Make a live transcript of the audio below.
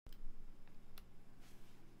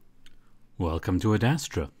Welcome to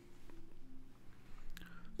Adastra.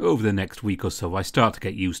 Over the next week or so I start to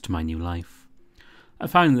get used to my new life. I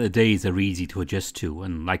find that the days are easy to adjust to,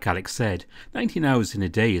 and like Alex said, 19 hours in a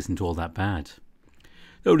day isn't all that bad.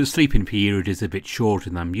 Though the sleeping period is a bit shorter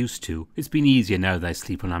than I'm used to, it's been easier now that I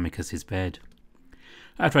sleep on Amicus's bed.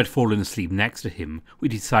 After I'd fallen asleep next to him, we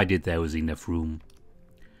decided there was enough room.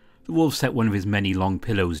 The wolf set one of his many long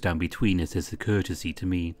pillows down between us as a courtesy to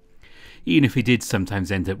me, even if he did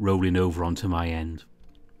sometimes end up rolling over onto my end.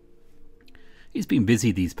 He's been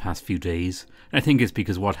busy these past few days, and I think it's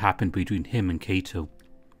because of what happened between him and Cato.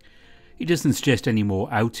 He doesn't suggest any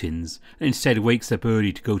more outings, and instead wakes up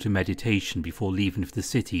early to go to meditation before leaving for the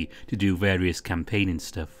city to do various campaigning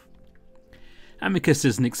stuff. Amicus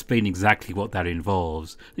doesn't explain exactly what that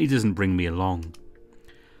involves, and he doesn't bring me along.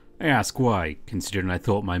 I ask why, considering I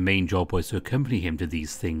thought my main job was to accompany him to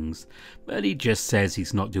these things, but he just says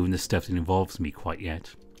he's not doing the stuff that involves me quite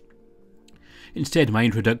yet. Instead, my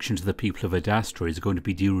introduction to the people of Adastra is going to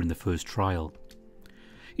be during the first trial.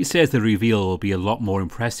 He says the reveal will be a lot more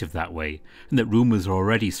impressive that way, and that rumours are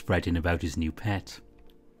already spreading about his new pet.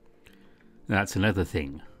 That's another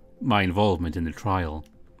thing, my involvement in the trial.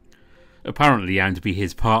 Apparently I'm to be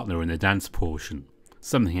his partner in the dance portion,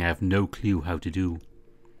 something I have no clue how to do.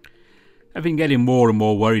 I've been getting more and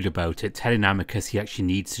more worried about it, telling Amicus he actually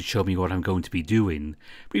needs to show me what I'm going to be doing,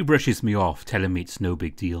 but he brushes me off, telling me it's no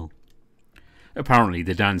big deal. Apparently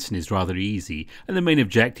the dancing is rather easy, and the main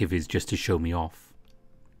objective is just to show me off.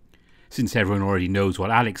 Since everyone already knows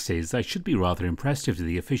what Alex is, I should be rather impressive to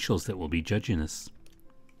the officials that will be judging us.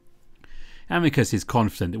 Amicus is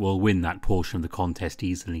confident that we'll win that portion of the contest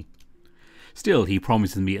easily. Still, he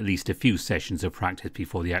promises me at least a few sessions of practice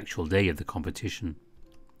before the actual day of the competition.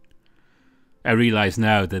 I realise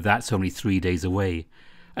now that that's only 3 days away,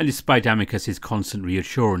 and despite Amicus's constant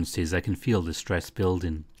reassurances, I can feel the stress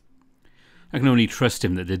building. I can only trust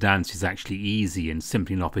him that the dance is actually easy and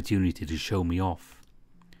simply an opportunity to show me off.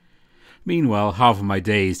 Meanwhile, half of my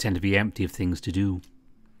days tend to be empty of things to do.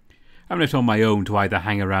 I'm left on my own to either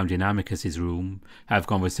hang around in Amicus's room, have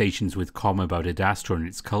conversations with Com about Adastra and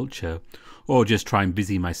its culture, or just try and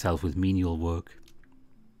busy myself with menial work.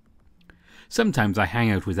 Sometimes I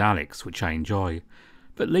hang out with Alex, which I enjoy,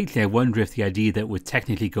 but lately I wonder if the idea that we're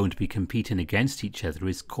technically going to be competing against each other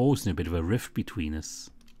is causing a bit of a rift between us.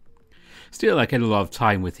 Still, I get a lot of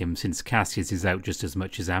time with him since Cassius is out just as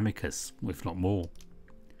much as Amicus, if not more.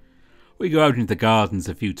 We go out into the gardens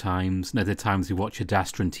a few times, and other times we watch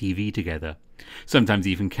Adastra on TV together, sometimes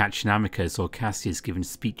even catching Amicus or Cassius giving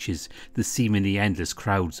speeches to the seemingly endless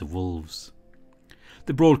crowds of wolves.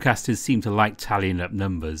 The broadcasters seem to like tallying up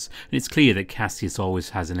numbers, and it's clear that Cassius always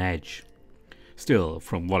has an edge. Still,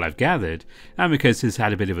 from what I've gathered, Amicus has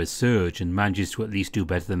had a bit of a surge and manages to at least do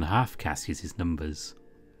better than half Cassius's numbers.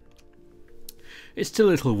 It's still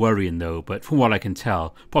a little worrying though, but from what I can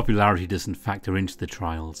tell, popularity doesn't factor into the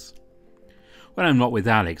trials. When I'm not with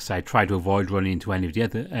Alex, I try to avoid running into any of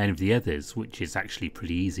the others, which is actually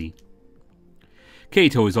pretty easy.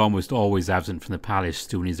 Cato is almost always absent from the palace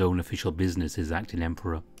doing his own official business as acting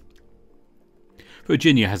emperor.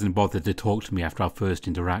 Virginia hasn't bothered to talk to me after our first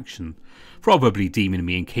interaction, probably deeming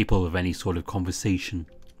me incapable of any sort of conversation.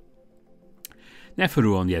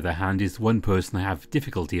 Neferu, on the other hand, is one person I have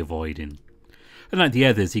difficulty avoiding. Unlike the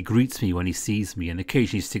others, he greets me when he sees me and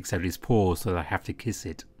occasionally sticks out his paw so that I have to kiss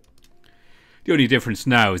it. The only difference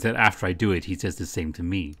now is that after I do it, he does the same to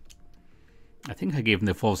me. I think I gave him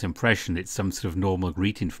the false impression that it's some sort of normal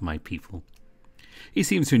greeting for my people. He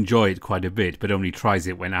seems to enjoy it quite a bit, but only tries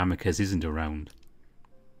it when Amicus isn't around.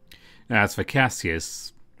 As for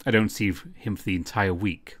Cassius, I don't see him for the entire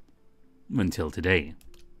week. Until today.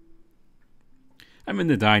 I'm in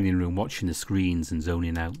the dining room watching the screens and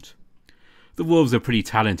zoning out. The wolves are pretty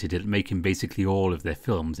talented at making basically all of their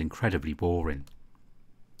films incredibly boring.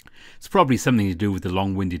 It's probably something to do with the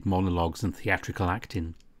long-winded monologues and theatrical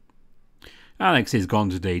acting. Alex is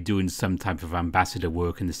gone today doing some type of ambassador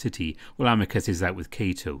work in the city, while Amicus is out with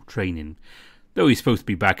Cato, training, though he's supposed to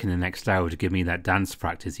be back in the next hour to give me that dance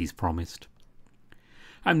practice he's promised.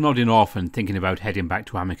 I'm nodding off and thinking about heading back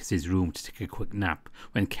to Amicus's room to take a quick nap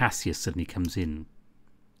when Cassius suddenly comes in.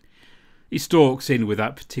 He stalks in with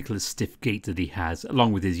that particular stiff gait that he has,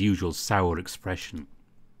 along with his usual sour expression.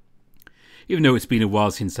 Even though it's been a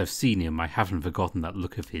while since I've seen him, I haven't forgotten that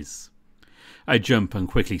look of his. I jump and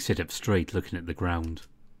quickly sit up straight, looking at the ground.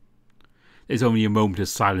 There's only a moment of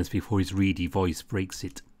silence before his reedy voice breaks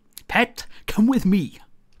it. "Pet, come with me!"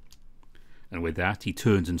 And with that, he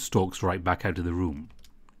turns and stalks right back out of the room.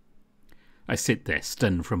 I sit there,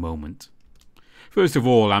 stunned for a moment. First of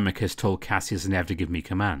all, Amicus told Cassius never to give me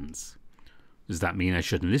commands. Does that mean I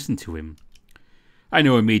shouldn't listen to him? I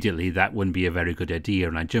know immediately that wouldn't be a very good idea,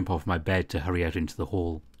 and I jump off my bed to hurry out into the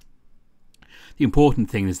hall. The important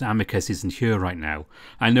thing is that Amicus isn't here right now.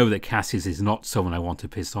 I know that Cassius is not someone I want to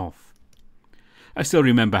piss off. I still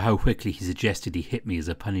remember how quickly he suggested he hit me as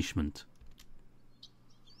a punishment.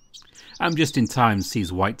 I'm just in time to see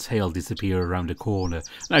his white tail disappear around a corner,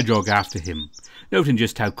 and I jog after him, noting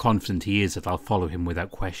just how confident he is that I'll follow him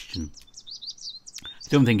without question. I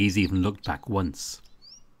don't think he's even looked back once.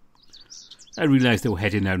 I realise that we're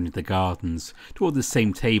heading out into the gardens, toward the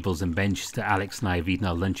same tables and benches that Alex and I have eaten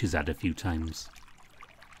our lunches at a few times.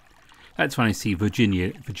 That's when I see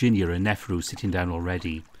Virginia and Neferu sitting down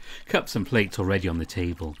already, cups and plates already on the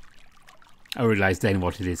table. I realise then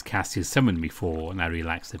what it is Cassius summoned me for, and I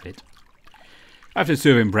relax a bit. After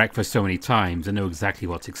serving breakfast so many times, I know exactly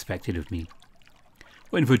what's expected of me.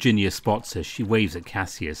 When Virginia spots us, she waves at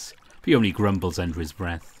Cassius, but he only grumbles under his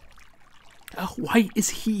breath. Why is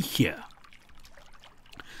he here?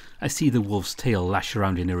 I see the wolf's tail lash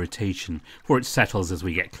around in irritation, for it settles as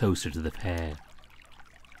we get closer to the pair.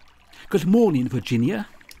 Good morning, Virginia.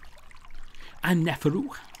 And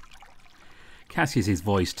Neferu. Cassius's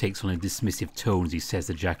voice takes on a dismissive tone as he says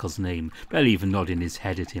the jackal's name, barely even nodding his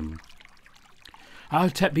head at him.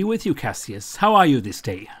 I'll be with you, Cassius. How are you this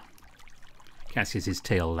day? Cassius's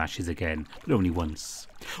tail lashes again, but only once.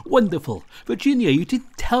 Wonderful. Virginia, you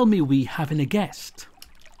didn't tell me we having a guest.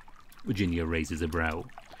 Virginia raises a brow.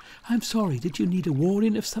 I'm sorry, did you need a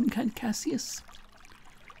warning of some kind, Cassius?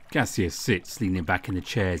 Cassius sits, leaning back in the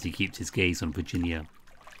chair as he keeps his gaze on Virginia.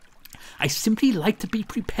 I simply like to be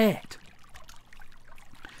prepared.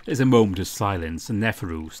 There's a moment of silence, and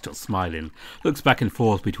Neferu, still smiling, looks back and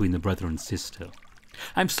forth between the brother and sister.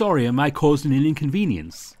 I'm sorry, am I causing an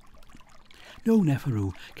inconvenience? No,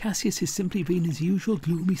 Neferu, Cassius has simply been his usual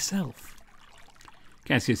gloomy self.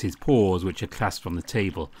 Cassius's paws, which are clasped on the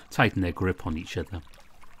table, tighten their grip on each other.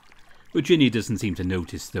 Virginia doesn't seem to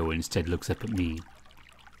notice, though, and instead looks up at me.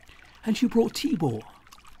 And you brought Tibor.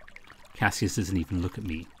 Cassius doesn't even look at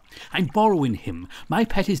me. I'm borrowing him. My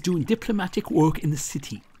pet is doing diplomatic work in the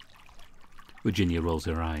city. Virginia rolls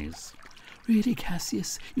her eyes. Really,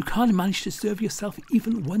 Cassius? You can't manage to serve yourself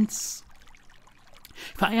even once?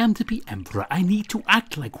 If I am to be emperor, I need to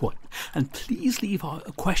act like one, and please leave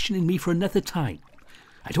questioning me for another time.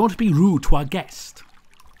 I don't want to be rude to our guest.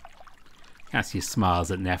 Cassius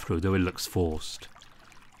smiles at Neferu, though it looks forced.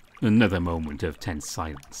 Another moment of tense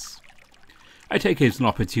silence. I take it as an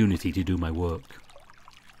opportunity to do my work.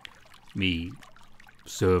 Me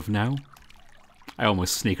serve now? I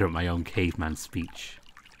almost sneer at my own caveman speech.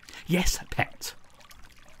 Yes, pet.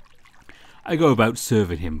 I go about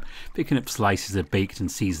serving him, picking up slices of baked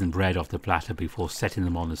and seasoned bread off the platter before setting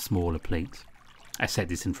them on a smaller plate. I set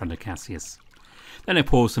this in front of Cassius. Then I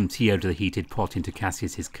pour some tea out of the heated pot into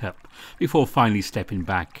Cassius's cup, before finally stepping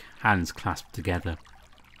back, hands clasped together.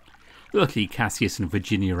 Luckily, Cassius and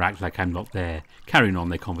Virginia act like I'm not there, carrying on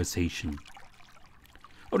their conversation.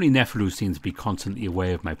 Only Neferu seems to be constantly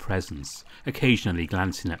aware of my presence, occasionally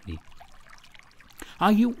glancing at me.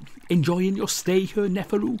 Are you enjoying your stay here,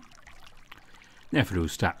 Neferu? Neferu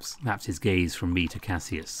snaps his gaze from me to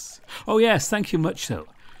Cassius. Oh yes, thank you much so.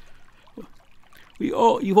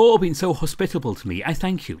 You've all been so hospitable to me, I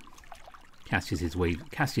thank you. Cassius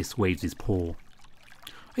waves his paw.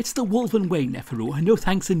 It's the Wolven way, Neferu, and no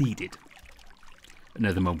thanks are needed.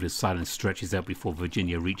 Another moment of silence stretches out before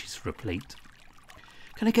Virginia reaches for a plate.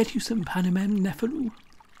 Can I get you some Panamem, Neferu?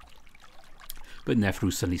 But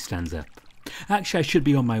Neferu suddenly stands up. Actually, I should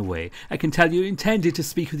be on my way. I can tell you intended to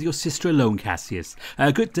speak with your sister alone, Cassius.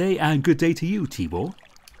 Good day, and good day to you, Tibor.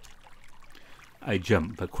 I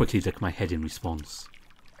jump, but quickly duck my head in response.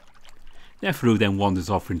 Neferu then wanders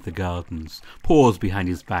off into the gardens, paws behind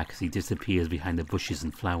his back as he disappears behind the bushes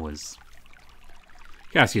and flowers.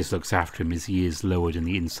 Cassius looks after him, his ears lowered and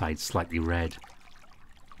the inside slightly red.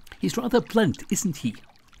 He's rather blunt, isn't he?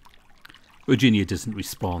 Virginia doesn't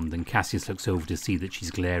respond, and Cassius looks over to see that she's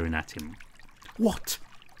glaring at him. What?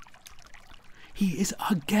 He is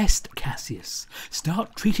our guest, Cassius.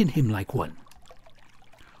 Start treating him like one.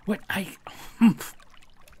 When Humph.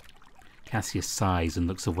 Cassius sighs and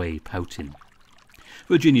looks away, pouting.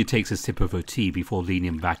 Virginia takes a sip of her tea before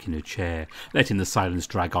leaning back in her chair, letting the silence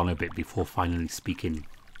drag on a bit before finally speaking.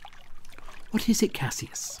 What is it,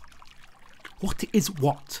 Cassius? What is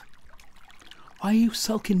what? Why are you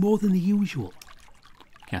sulking more than the usual?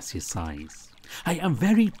 Cassius sighs. I am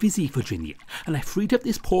very busy, Virginia, and I freed up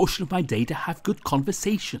this portion of my day to have good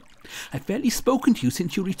conversation. I've barely spoken to you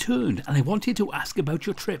since you returned, and I wanted to ask about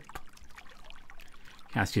your trip.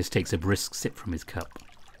 Cassius takes a brisk sip from his cup.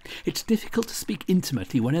 It's difficult to speak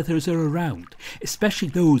intimately when others are around, especially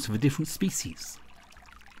those of a different species.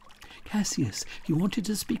 Cassius, if you wanted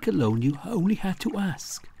to speak alone, you only had to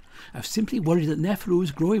ask. I've simply worried that Nephru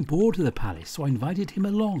was growing bored of the palace, so I invited him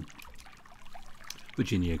along.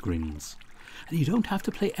 Virginia grins. And you don't have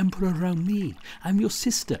to play emperor around me. I'm your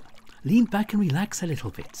sister. Lean back and relax a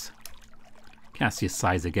little bit. Cassius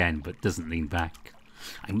sighs again, but doesn't lean back.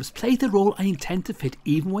 I must play the role I intend to fit,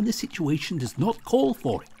 even when the situation does not call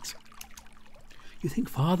for it. You think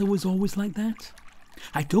Father was always like that?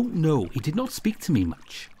 I don't know. He did not speak to me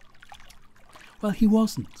much. Well, he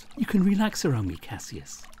wasn't. You can relax around me,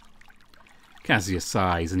 Cassius. Cassius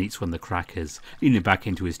sighs and eats one of the crackers, leaning back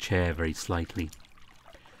into his chair very slightly.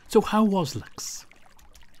 So how was Lux?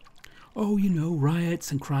 Oh, you know,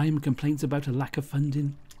 riots and crime and complaints about a lack of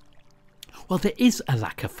funding. Well, there is a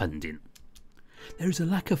lack of funding. There is a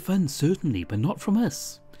lack of funds, certainly, but not from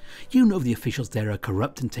us. You know the officials there are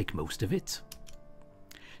corrupt and take most of it.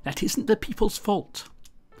 That isn't the people's fault.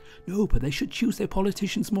 No, but they should choose their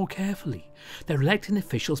politicians more carefully. They're electing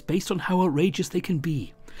officials based on how outrageous they can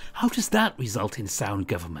be. How does that result in sound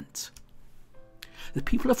government? The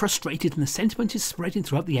people are frustrated and the sentiment is spreading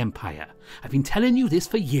throughout the empire. I've been telling you this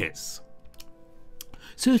for years.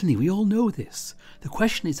 Certainly, we all know this. The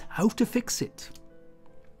question is how to fix it.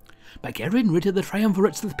 By getting rid of the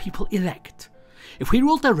triumvirates that the people elect. If we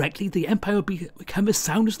rule directly, the empire will become as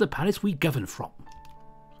sound as the palace we govern from.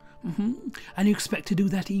 And you expect to do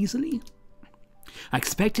that easily? I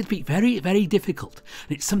expect it to be very, very difficult,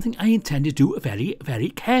 and it's something I intend to do very, very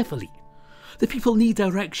carefully. The people need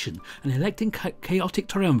direction, and electing chaotic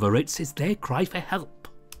triumvirates is their cry for help.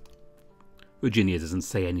 Virginia doesn't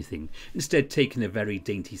say anything, instead taking a very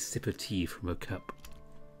dainty sip of tea from her cup.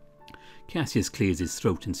 Cassius clears his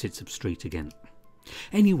throat and sits up straight again.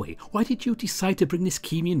 Anyway, why did you decide to bring this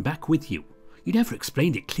Chemian back with you? You never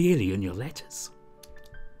explained it clearly in your letters.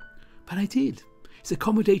 But I did. His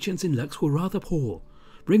accommodations in Lux were rather poor.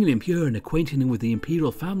 Bringing him here and acquainting him with the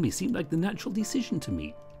imperial family seemed like the natural decision to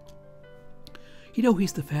me. You know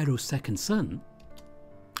he's the Pharaoh's second son?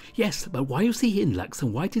 Yes, but why was he in Lux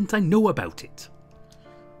and why didn't I know about it?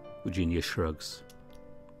 Virginia shrugs.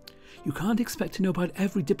 You can't expect to know about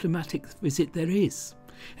every diplomatic visit there is.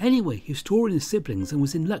 Anyway, he was storing his siblings and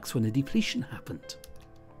was in Lux when the depletion happened.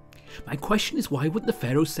 My question is, why wouldn't the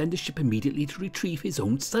Pharaoh send a ship immediately to retrieve his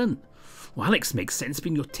own son? Well, Alex makes sense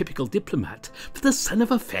being your typical diplomat, but the son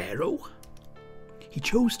of a Pharaoh? He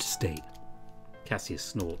chose to stay. Cassius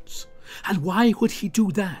snorts. And why would he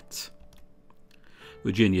do that?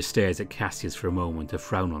 Virginia stares at Cassius for a moment, a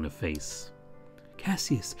frown on her face.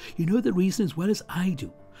 Cassius, you know the reason as well as I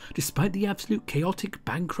do. Despite the absolute chaotic,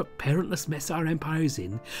 bankrupt, parentless mess our empire is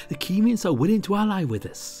in, the Chemians are willing to ally with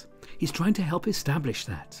us. He's trying to help establish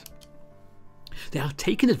that. They are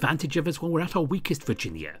taking advantage of us when we're at our weakest,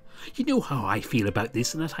 Virginia. You know how I feel about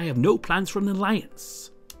this and that I have no plans for an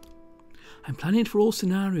alliance. I'm planning for all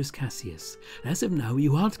scenarios, Cassius, and as of now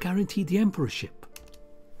you aren't guaranteed the emperorship.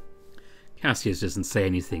 Cassius doesn't say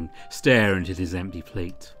anything, staring at his empty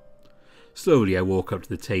plate. Slowly I walk up to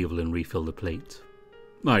the table and refill the plate.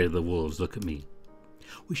 Neither of the wolves look at me.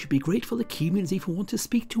 We should be grateful the Chemians even want to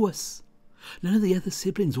speak to us. None of the other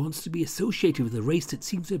siblings wants to be associated with a race that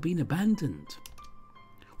seems to have been abandoned.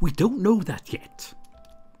 We don't know that yet.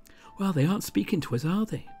 Well, they aren't speaking to us, are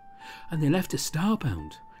they? And they left us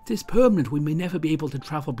starbound. If it is permanent, we may never be able to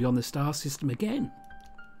travel beyond the star system again.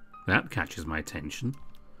 That catches my attention.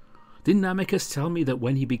 Didn't Amicus tell me that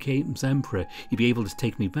when he becomes emperor, he'd be able to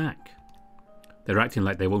take me back? They're acting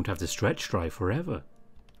like they won't have to stretch drive forever.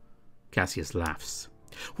 Cassius laughs.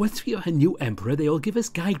 Once we have a new emperor, they will give us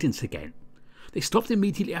guidance again. They stopped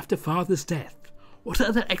immediately after Father's death. What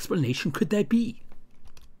other explanation could there be?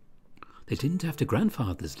 They didn't after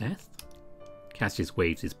Grandfather's death. Cassius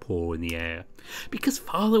waves his paw in the air. Because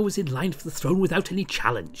Father was in line for the throne without any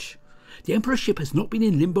challenge. The emperorship has not been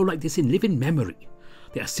in limbo like this in living memory.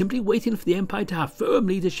 They are simply waiting for the empire to have firm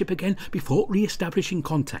leadership again before re-establishing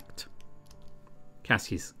contact.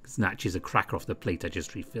 Cassius snatches a cracker off the plate I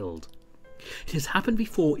just refilled. It has happened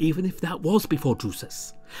before, even if that was before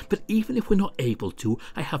Drusus. But even if we're not able to,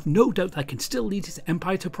 I have no doubt that I can still lead his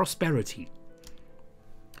empire to prosperity.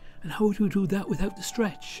 And how would we do that without the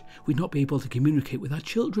stretch? We'd not be able to communicate with our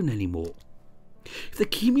children anymore. If the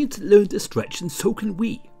Chemians learn to stretch, then so can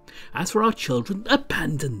we. As for our children,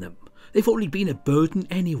 abandon them. They've only been a burden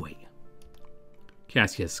anyway.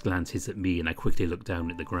 Cassius glances at me and I quickly look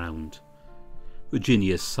down at the ground.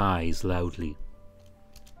 Virginia sighs loudly.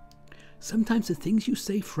 Sometimes the things you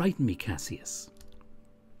say frighten me, Cassius.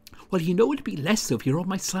 Well, you know it'd be less so if you're on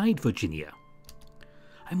my side, Virginia.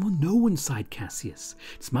 I'm on no one's side, Cassius.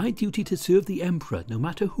 It's my duty to serve the Emperor, no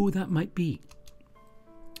matter who that might be.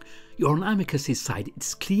 You're on Amicus's side,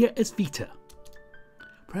 it's clear as Vita.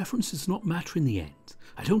 Preference does not matter in the end.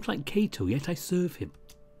 I don't like Cato, yet I serve him.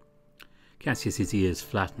 Cassius's ears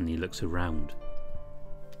flatten and he looks around.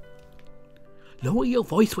 Lower your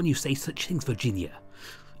voice when you say such things, Virginia.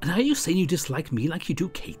 And are you saying you dislike me like you do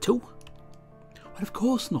Cato? Well, of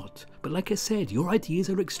course not, but like I said, your ideas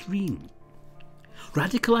are extreme.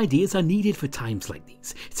 Radical ideas are needed for times like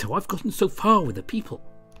these. It's how I've gotten so far with the people.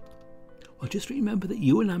 Well, just remember that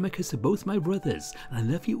you and Amicus are both my brothers, and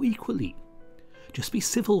I love you equally. Just be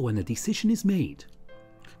civil when a decision is made.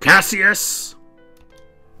 Cassius!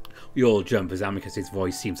 We all jump as Amicus's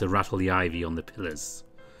voice seems to rattle the ivy on the pillars.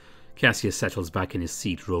 Cassius settles back in his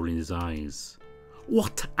seat, rolling his eyes.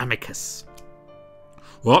 What, Amicus?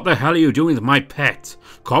 What the hell are you doing with my pet?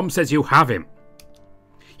 Com says you have him.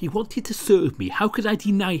 He wanted to serve me. How could I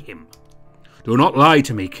deny him? Do not lie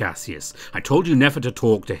to me, Cassius. I told you never to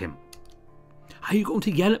talk to him. Are you going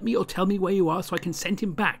to yell at me or tell me where you are so I can send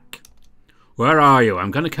him back? Where are you? I'm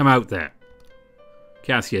going to come out there.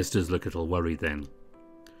 Cassius does look a little worried then.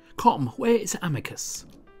 Com, where is Amicus?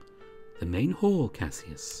 The main hall,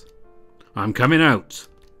 Cassius. I'm coming out.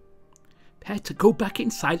 Pet, go back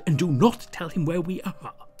inside and do not tell him where we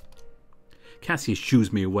are. Cassius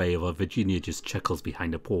shoos me away while Virginia just chuckles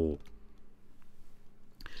behind a paw.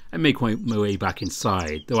 I make my way back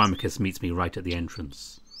inside, though Amicus meets me right at the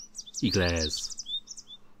entrance. He glares.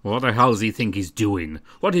 What the hell does he think he's doing?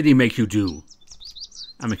 What did he make you do?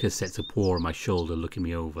 Amicus sets a paw on my shoulder, looking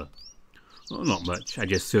me over. Oh, not much. I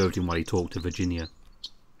just served him while he talked to Virginia.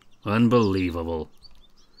 Unbelievable.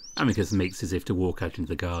 Amicus makes as if to walk out into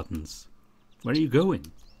the gardens. Where are you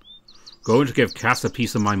going? Going to give Cass a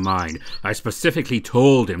piece of my mind. I specifically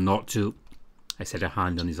told him not to... I set a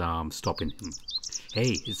hand on his arm, stopping him.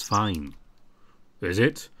 Hey, it's fine. Is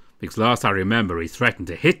it? Because last I remember he threatened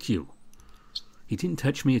to hit you. He didn't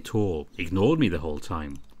touch me at all. He ignored me the whole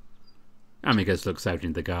time. Amicus looks out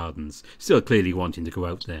into the gardens, still clearly wanting to go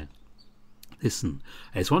out there. Listen,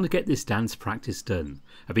 I just want to get this dance practice done.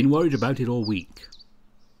 I've been worried about it all week.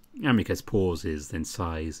 Amicus pauses, then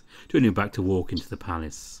sighs, turning back to walk into the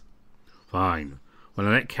palace. Fine. When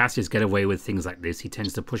I let Cassius get away with things like this, he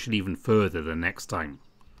tends to push it even further the next time.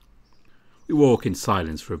 We walk in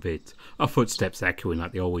silence for a bit, our footsteps echoing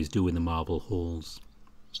like they always do in the marble halls.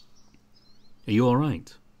 Are you all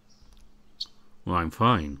right? Well, I'm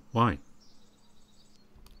fine. Why?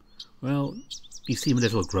 Well, you seem a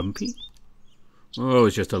little grumpy. Oh,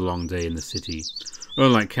 it's just a long day in the city.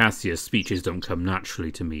 Unlike Cassius, speeches don't come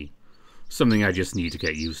naturally to me. Something I just need to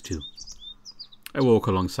get used to. I walk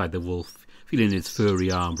alongside the wolf, feeling his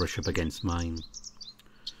furry arm brush up against mine.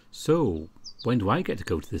 So, when do I get to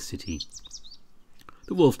go to the city?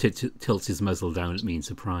 The wolf tilts his muzzle down at me in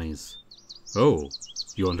surprise. Oh,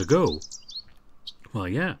 you want to go? Well,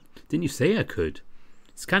 yeah. Didn't you say I could?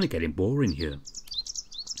 It's kind of getting boring here.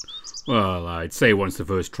 Well, I'd say once the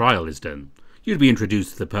first trial is done. You'd be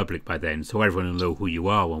introduced to the public by then, so everyone will know who you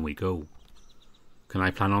are when we go. Can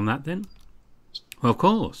I plan on that then? Well, of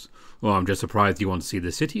course. Well, I'm just surprised you want to see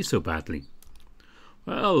the city so badly.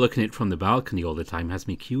 Well, looking at it from the balcony all the time has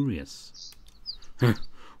me curious.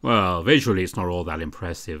 Well, visually it's not all that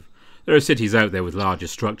impressive. There are cities out there with larger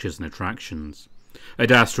structures and attractions.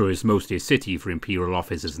 Adastra is mostly a city for imperial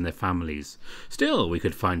officers and their families. Still, we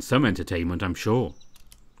could find some entertainment, I'm sure.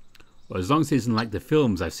 Well, as long as it isn't like the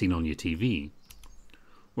films I've seen on your TV.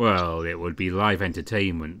 Well, it would be live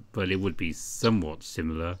entertainment, but it would be somewhat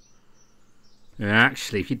similar.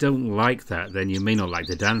 Actually, if you don't like that, then you may not like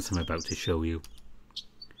the dance I'm about to show you.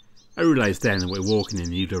 I realise then that we're walking in a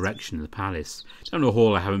new direction in the palace, down a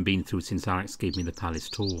hall I haven't been through since Alex gave me the palace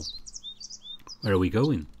tour. Where are we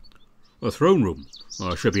going? The throne room.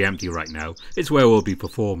 Well, it should be empty right now. It's where we'll be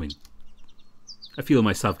performing. I feel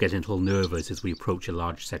myself getting a little nervous as we approach a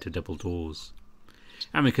large set of double doors.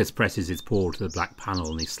 Amicus presses his paw to the black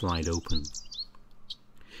panel and they slide open.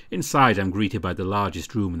 Inside I'm greeted by the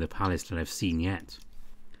largest room in the palace that I've seen yet.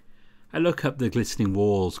 I look up the glistening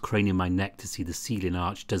walls, craning my neck to see the ceiling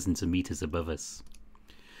arch dozens of meters above us.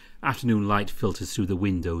 Afternoon light filters through the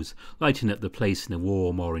windows, lighting up the place in a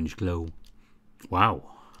warm orange glow. Wow.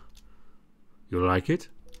 You like it?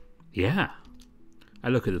 Yeah. I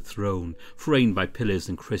look at the throne, framed by pillars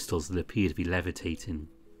and crystals that appear to be levitating.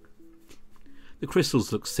 The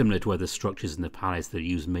crystals look similar to other structures in the palace that are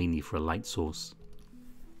used mainly for a light source.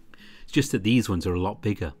 It's just that these ones are a lot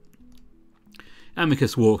bigger.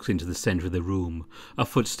 Amicus walks into the centre of the room, our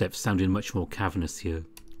footsteps sounding much more cavernous here.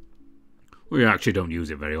 We actually don't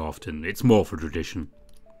use it very often, it's more for tradition.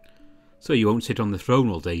 So you won't sit on the throne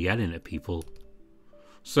all day yelling at people?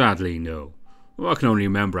 Sadly, no. I can only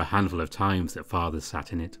remember a handful of times that Father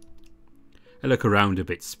sat in it. I look around a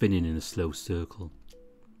bit, spinning in a slow circle.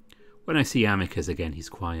 When I see Amicus again, he's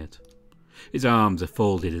quiet. His arms are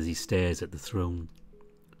folded as he stares at the throne.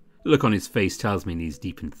 The look on his face tells me he's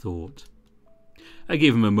deep in thought. I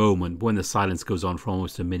give him a moment, but when the silence goes on for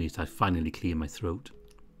almost a minute, I finally clear my throat.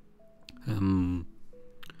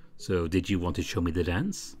 So did you want to show me the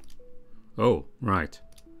dance? Oh, right.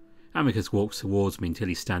 Amicus walks towards me until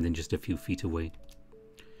he's standing just a few feet away.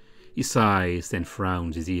 He sighs, then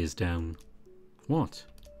frowns, his ears down. What?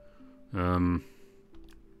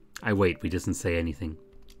 I wait, but he doesn't say anything.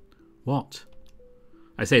 What?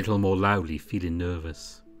 I say it a little more loudly, feeling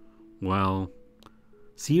nervous. Well,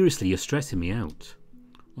 seriously, you're stressing me out.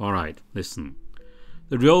 Alright, listen.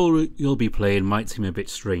 The role you'll be playing might seem a bit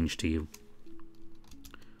strange to you.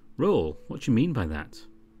 Role? What do you mean by that?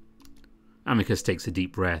 Amicus takes a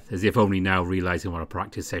deep breath, as if only now realising what a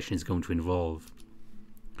practice session is going to involve.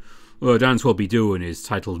 Well, the dance we'll be doing is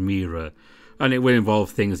titled Mira, and it will involve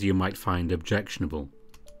things you might find objectionable.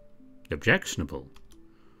 Objectionable?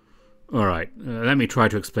 Alright, let me try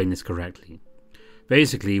to explain this correctly.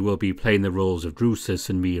 Basically, we'll be playing the roles of Drusus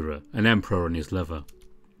and Mira, an emperor and his lover.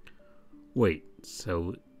 Wait,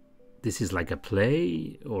 so this is like a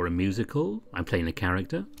play or a musical? I'm playing a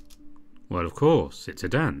character? Well, of course, it's a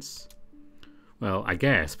dance. Well, I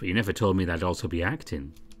guess, but you never told me that'd also be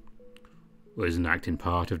acting. Well, isn't acting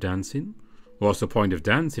part of dancing? What's the point of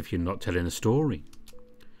dance if you're not telling a story?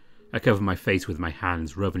 I cover my face with my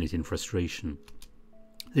hands, rubbing it in frustration.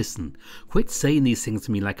 Listen, quit saying these things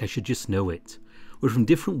to me like I should just know it. We're from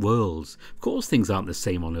different worlds. Of course things aren't the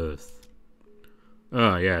same on Earth.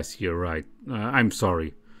 Ah, yes, you're right. I'm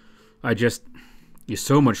sorry. You're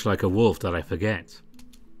so much like a wolf that I forget.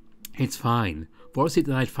 It's fine. What is it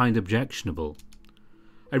that I'd find objectionable?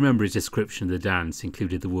 I remember his description of the dance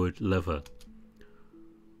included the word lover.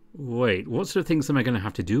 Wait, what sort of things am I going to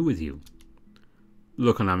have to do with you? The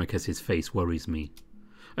look on Amicus's face worries me.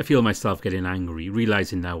 I feel myself getting angry,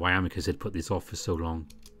 realising now why Amicus had put this off for so long.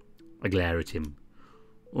 I glare at him.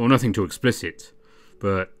 Oh, nothing too explicit,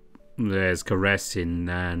 but there's caressing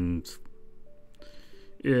and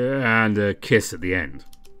a kiss at the end.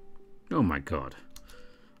 Oh my god.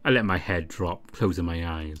 I let my head drop, closing my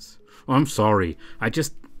eyes. Oh, I'm sorry. I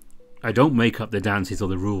don't make up the dances or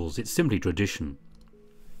the rules. It's simply tradition.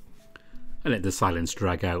 I let the silence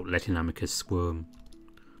drag out, letting Amicus squirm.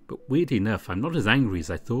 But weirdly enough, I'm not as angry as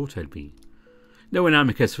I thought I'd be. Knowing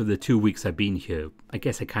Amicus for the 2 weeks I've been here, I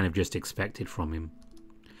guess I kind of just expect it from him.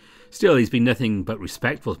 Still, he's been nothing but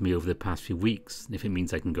respectful to me over the past few weeks, if it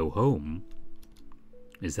means I can go home.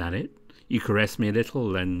 Is that it? You caress me a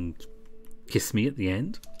little and kiss me at the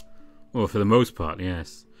end? Well, for the most part,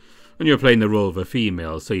 yes. And you're playing the role of a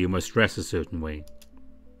female, so you must dress a certain way.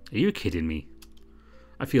 Are you kidding me?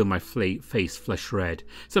 I feel my face flush red,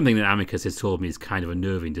 something that Amicus has told me is kind of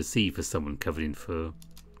unnerving to see for someone covered in fur.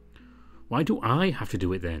 Why do I have to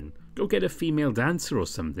do it then? Go get a female dancer or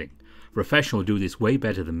something. A professional will do this way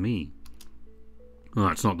better than me. Well,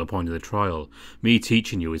 that's not the point of the trial. Me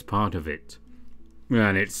teaching you is part of it.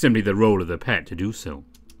 And it's simply the role of the pet to do so.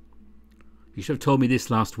 You should have told me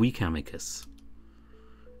this last week, Amicus.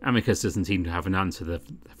 Amicus doesn't seem to have an answer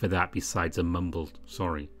for that besides a mumbled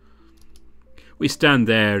sorry. We stand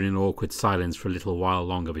there in awkward silence for a little while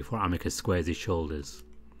longer before Amicus squares his shoulders.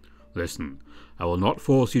 Listen, I will not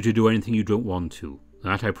force you to do anything you don't want to.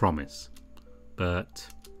 That I promise. But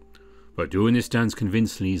doing this dance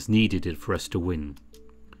convincingly is needed for us to win.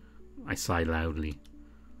 I sigh loudly.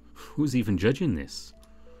 Who's even judging this?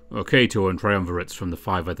 Cato and triumvirates from the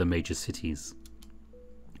 5 other major cities.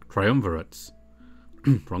 Triumvirates?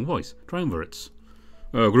 Wrong voice. Triumvirates.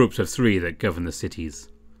 Groups of 3 that govern the cities.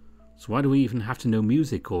 So why do we even have to know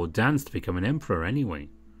music or dance to become an emperor anyway?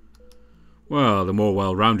 Well, the more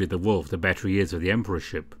well-rounded the wolf, the better he is with the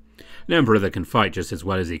emperorship. An emperor that can fight just as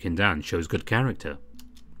well as he can dance shows good character.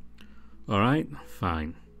 Alright,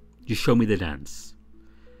 fine. Just show me the dance.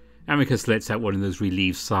 Amicus lets out one of those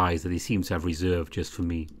relieved sighs that he seems to have reserved just for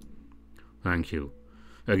me. Thank you.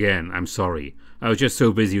 Again, I'm sorry. I was just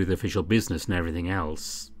so busy with official business and everything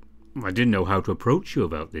else. I didn't know how to approach you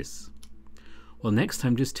about this. Well, next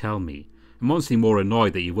time just tell me. I'm honestly more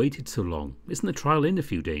annoyed that you waited so long. Isn't the trial in a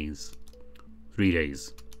few days? 3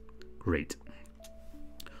 days. Great.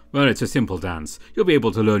 Well, it's a simple dance. You'll be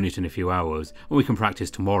able to learn it in a few hours, and we can practice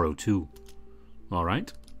tomorrow too. All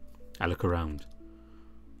right? I look around.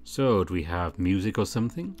 So, do we have music or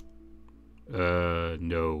something?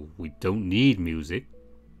 No, we don't need music,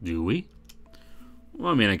 do we?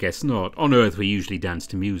 Well, I mean, I guess not. On Earth, we usually dance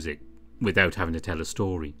to music, without having to tell a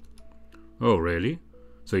story. Oh, really?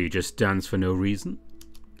 So you just dance for no reason?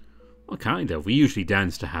 Well, kind of. We usually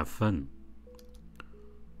dance to have fun.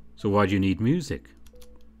 So why do you need music?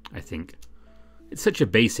 I think. It's such a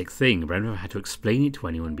basic thing, but I've never had to explain it to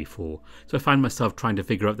anyone before, so I find myself trying to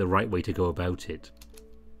figure out the right way to go about it.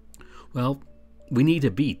 Well, we need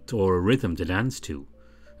a beat or a rhythm to dance to.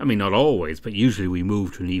 I mean, not always, but usually we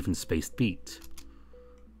move to an even-spaced beat.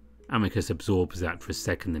 Amicus absorbs that for a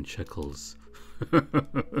second and chuckles.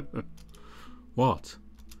 What?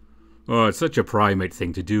 Oh, it's such a primate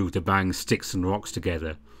thing to do, to bang sticks and rocks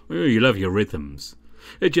together. Oh, you love your rhythms.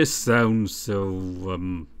 It just sounds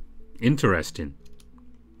so, interesting.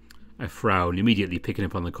 I frown, immediately picking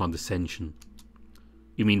up on the condescension.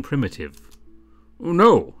 You mean primitive? Oh,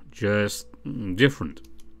 no, just different.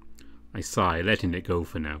 I sigh, letting it go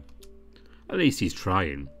for now. At least he's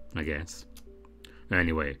trying, I guess.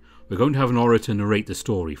 Anyway, we're going to have an orator narrate the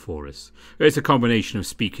story for us. It's a combination of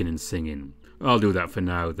speaking and singing. I'll do that for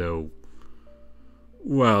now, though.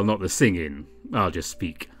 Well, not the singing. I'll just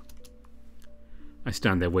speak. I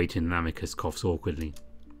stand there waiting and Amicus coughs awkwardly.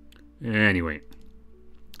 Anyway.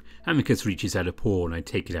 Amicus reaches out a paw and I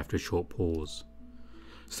take it after a short pause.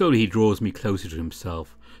 Slowly he draws me closer to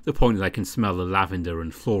himself, the point that I can smell the lavender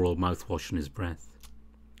and floral mouthwash on his breath.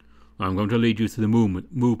 I'm going to lead you through the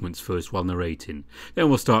movements first while narrating, then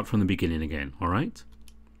we'll start from the beginning again, alright?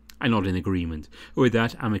 I nod in agreement. With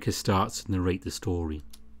that, Amicus starts to narrate the story.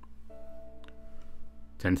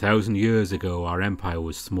 10,000 years ago, our empire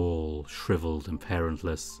was small, shriveled and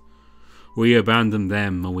parentless. We abandoned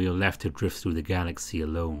them and we are left to drift through the galaxy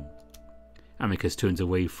alone. Amicus turns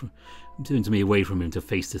me away from him to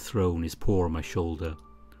face the throne, his paw on my shoulder.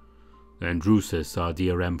 Then Drusus, our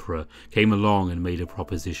dear emperor, came along and made a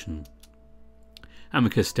proposition.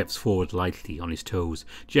 Amicus steps forward lightly on his toes,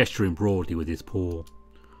 gesturing broadly with his paw.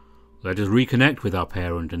 Let us reconnect with our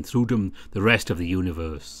parent and through them the rest of the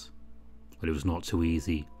universe. But it was not so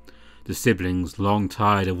easy. The siblings, long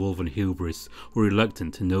tired of Wolven hubris, were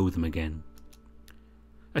reluctant to know them again.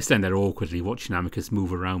 I stand there awkwardly watching Amicus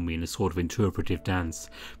move around me in a sort of interpretive dance,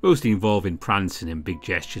 mostly involving prancing and big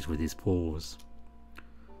gestures with his paws.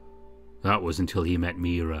 That was until he met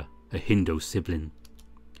Mira, a Hindu sibling.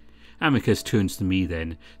 Amicus turns to me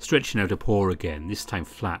then, stretching out a paw again, this time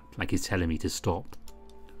flat, like he's telling me to stop.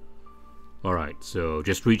 Alright, so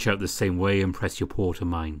just reach out the same way and press your paw to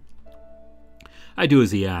mine. I do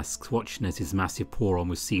as he asks, watching as his massive paw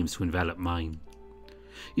almost seems to envelop mine.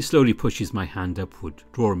 He slowly pushes my hand upward,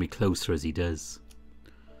 drawing me closer as he does.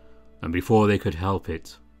 And before they could help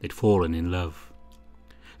it, they'd fallen in love.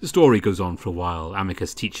 The story goes on for a while,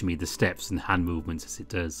 Amicus teaching me the steps and hand movements as it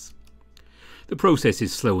does. The process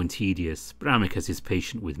is slow and tedious, but Amicus is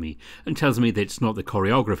patient with me and tells me that it's not the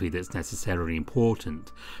choreography that's necessarily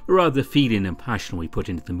important, but rather the feeling and passion we put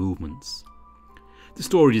into the movements. The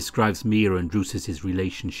story describes Mira and Drusus'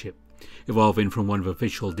 relationship, evolving from one of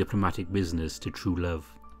official diplomatic business to true love.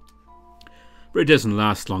 But it doesn't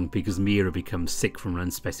last long because Mira becomes sick from an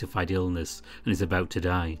unspecified illness and is about to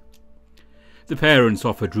die. The parents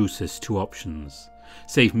offer Drusus two options: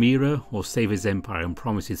 save Mira or save his empire and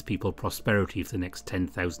promise his people prosperity for the next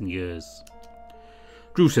 10,000 years.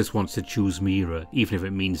 Drusus wants to choose Mira, even if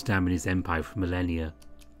it means damning his empire for millennia.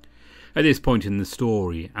 At this point in the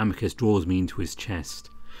story, Amicus draws me into his chest,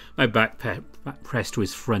 my back pressed to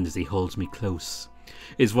his front as he holds me close,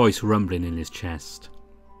 his voice rumbling in his chest.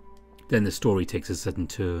 Then the story takes a sudden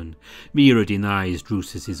turn. Mira denies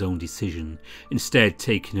Drusus his own decision, instead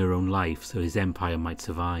taking her own life so his empire might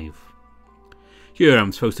survive. Here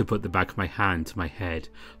I'm supposed to put the back of my hand to my head,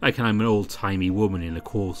 like I'm an old-timey woman in a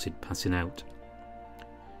corset passing out.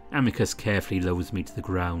 Amicus carefully lowers me to the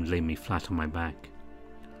ground, laying me flat on my back.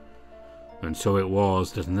 And so it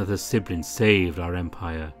was that another sibling saved our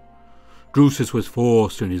empire. Drusus was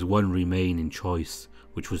forced in his one remaining choice,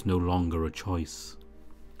 which was no longer a choice.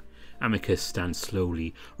 Amicus stands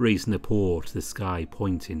slowly, raising the paw to the sky,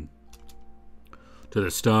 pointing. To the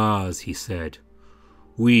stars, he said.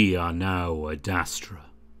 We are now Adastra.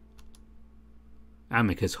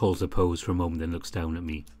 Amicus holds a pose for a moment and looks down at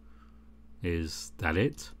me. Is that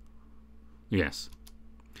it? Yes.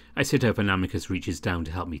 I sit up and Amicus reaches down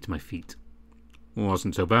to help me to my feet.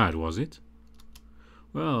 Wasn't so bad, was it?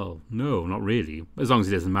 Well, no, not really. As long as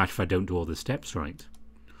it doesn't matter if I don't do all the steps right.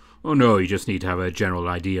 Oh no, you just need to have a general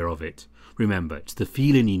idea of it. Remember, it's the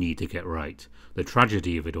feeling you need to get right, the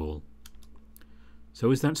tragedy of it all.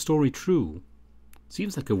 So is that story true?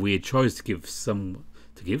 Seems like a weird choice to give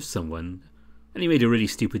someone, and he made a really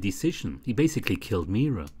stupid decision. He basically killed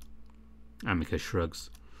Mira. Amicus shrugs.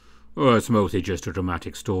 Oh, it's mostly just a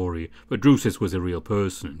dramatic story, but Drusus was a real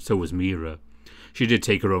person, and so was Mira. She did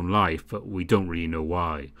take her own life, but we don't really know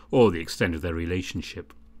why, or the extent of their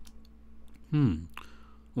relationship.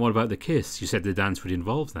 What about the kiss? You said the dance would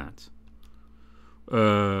involve that.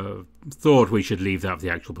 Thought we should leave that for the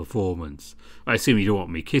actual performance. I assume you don't want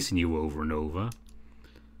me kissing you over and over.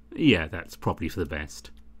 Yeah, that's probably for the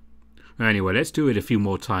best. Anyway, let's do it a few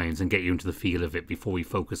more times and get you into the feel of it before we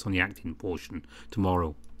focus on the acting portion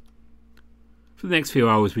tomorrow. For the next few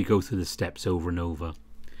hours we go through the steps over and over.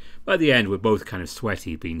 By the end we're both kind of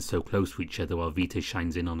sweaty being so close to each other while Vita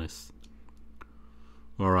shines in on us.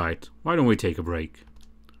 Alright, why don't we take a break?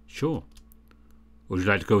 Sure. Would you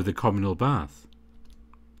like to go to the communal bath?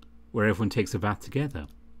 Where everyone takes a bath together.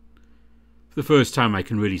 For the first time I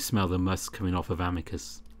can really smell the musk coming off of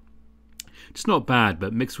Amicus. It's not bad,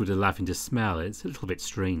 but mixed with the lavender smell it's a little bit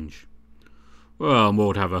strange. Well,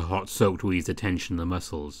 more to have a hot soak to ease the tension in the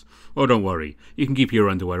muscles. Oh, don't worry, you can keep your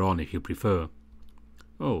underwear on if you prefer.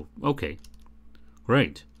 Oh, okay.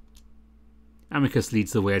 Great. Amicus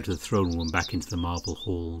leads the way out of the throne room and back into the marble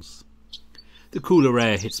halls. The cooler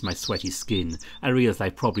air hits my sweaty skin. I realise I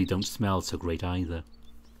probably don't smell so great either.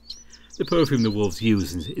 The perfume the wolves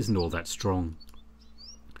use isn't all that strong.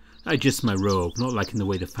 I adjust my robe, not liking the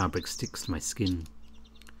way the fabric sticks to my skin.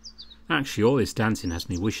 Actually, all this dancing has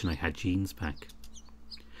me wishing I had jeans back.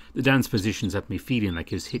 The dance positions have me feeling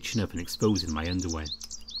like I was hitching up and exposing my underwear.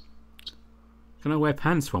 Can I wear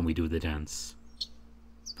pants when we do the dance?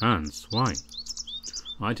 Pants? Why?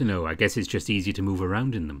 I don't know, I guess it's just easier to move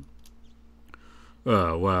around in them.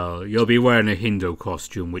 Oh, well, you'll be wearing a Hindu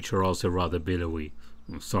costume, which are also rather billowy.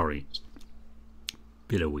 Oh, sorry.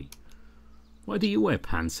 Billowy. Why do you wear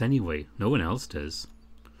pants anyway? No one else does.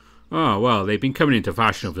 Oh, well, they've been coming into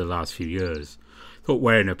fashion over the last few years. Thought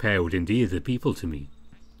wearing a pair would endear the people to me.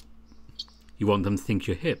 You want them to think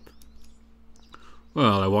you're hip?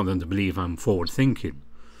 Well, I want them to believe I'm forward-thinking.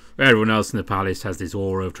 Everyone else in the palace has this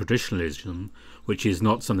aura of traditionalism, which is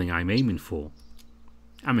not something I'm aiming for.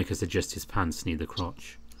 Amicus adjusts his pants near the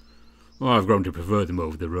crotch. Well, I've grown to prefer them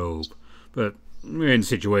over the robe, but in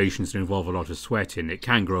situations that involve a lot of sweating, it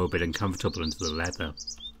can grow a bit uncomfortable under the leather.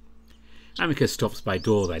 Amicus stops by a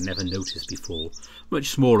door that I'd never noticed before,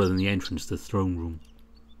 much smaller than the entrance to the throne room.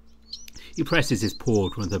 He presses his paw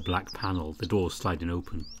to another black panel, the door sliding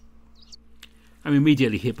open. I'm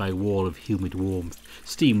immediately hit by a wall of humid warmth,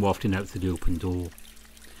 steam wafting out through the open door.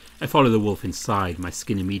 I follow the wolf inside, my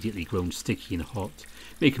skin immediately grown sticky and hot,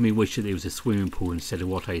 making me wish that there was a swimming pool instead of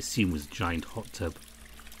what I assume was a giant hot tub.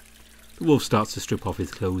 The wolf starts to strip off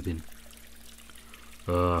his clothing.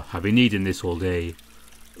 I've been needing this all day.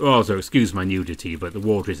 Also, excuse my nudity, but the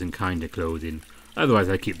water isn't kind of clothing. Otherwise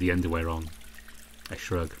I keep the underwear on. I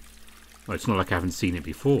shrug. Well, it's not like I haven't seen it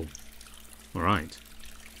before. Alright.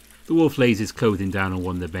 The wolf lays his clothing down on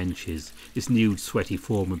one of the benches, his nude, sweaty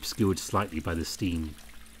form obscured slightly by the steam.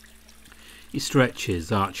 He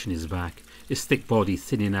stretches, arching his back, his thick body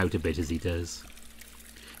thinning out a bit as he does.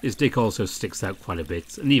 His dick also sticks out quite a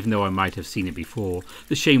bit, and even though I might have seen it before,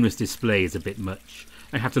 the shameless display is a bit much.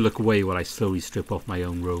 I have to look away while I slowly strip off my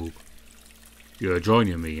own robe. You're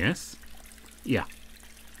joining me, yes? Yeah.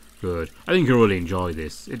 Good. I think you'll really enjoy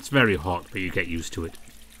this. It's very hot, but you get used to it.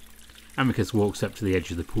 Amicus walks up to the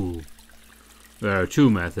edge of the pool. There are two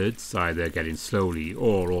methods, either getting slowly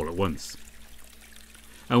or all at once.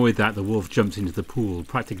 And with that the wolf jumps into the pool,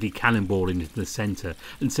 practically cannonballing into the centre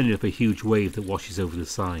and sending up a huge wave that washes over the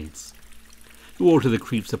sides. The water that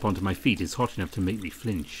creeps up onto my feet is hot enough to make me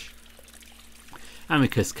flinch.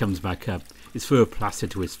 Amicus comes back up, his fur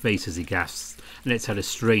plastered to his face as he gasps, and lets out a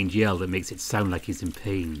strange yell that makes it sound like he's in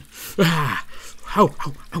pain. Ah! Ow!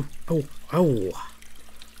 Ow! Ow! Ow! Ow!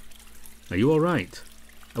 Are you alright?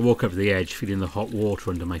 I walk up to the edge, feeling the hot water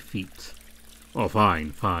under my feet. Oh,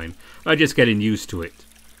 fine, fine. I'm just getting used to it.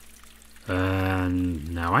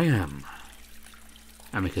 And now I am.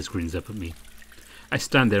 Amicus grins up at me. I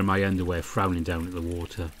stand there in my underwear, frowning down at the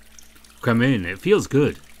water. Come in, it feels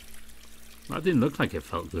good. That didn't look like it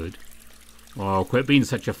felt good. Oh, quit being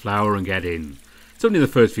such a flower and get in. It's only the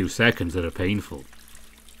first few seconds that are painful.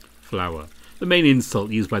 Flower. The main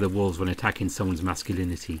insult used by the wolves when attacking someone's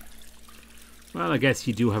masculinity. Well, I guess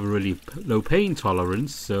you do have a really low pain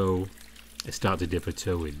tolerance, so I start to dip a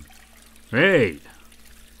toe in. Hey!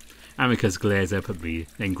 Amicus glares up at me,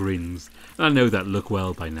 then grins, and I know that look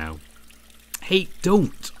well by now. Hey,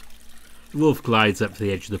 don't! The wolf glides up to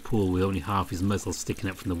the edge of the pool with only half his muzzle sticking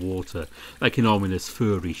up from the water, like an ominous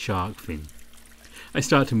furry shark fin. I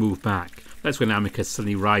start to move back. That's when Amicus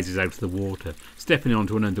suddenly rises out of the water, stepping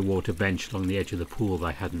onto an underwater bench along the edge of the pool that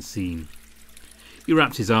I hadn't seen. He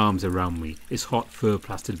wraps his arms around me, his hot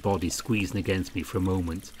fur-plastered body squeezing against me for a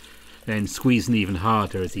moment, then squeezing even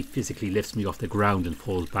harder as he physically lifts me off the ground and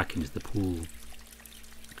falls back into the pool.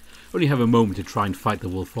 Only have a moment to try and fight the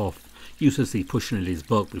wolf off, uselessly pushing at his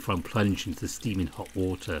bulk before I'm plunged into the steaming hot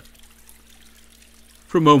water.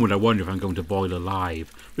 For a moment I wonder if I'm going to boil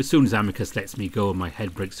alive, but as soon as Amicus lets me go and my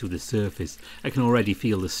head breaks through the surface, I can already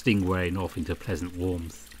feel the sting wearing off into pleasant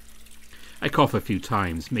warmth. I cough a few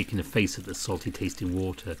times, making a face at the salty tasting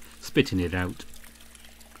water, spitting it out.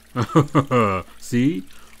 See?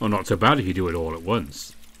 Well, not so bad if you do it all at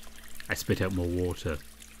once. I spit out more water.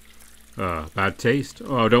 Bad taste?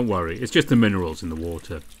 Oh, don't worry, it's just the minerals in the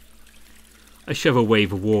water. I shove a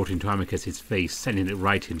wave of water into Amicus's face, sending it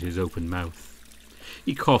right into his open mouth.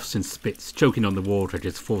 He coughs and spits, choking on the water I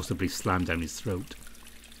just forcibly slammed down his throat.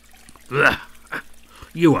 Blah!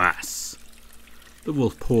 You ass! The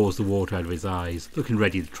wolf pours the water out of his eyes, looking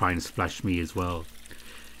ready to try and splash me as well.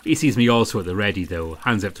 He sees me also at the ready, though,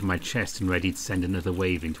 hands up to my chest and ready to send another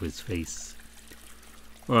wave into his face.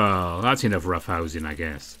 Well, that's enough roughhousing, I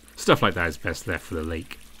guess. Stuff like that is best left for the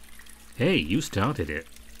lake. Hey, you started it.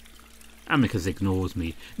 Amicus ignores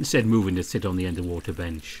me, instead moving to sit on the underwater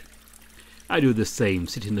bench. I do the same,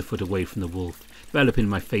 sitting a foot away from the wolf, developing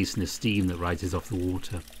my face in the steam that rises off the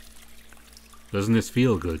water. Doesn't this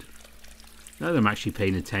feel good? Now that I'm actually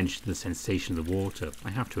paying attention to the sensation of the water,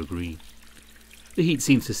 I have to agree. The heat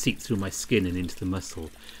seems to seep through my skin and into the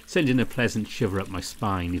muscle, sending a pleasant shiver up my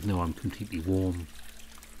spine even though I'm completely warm.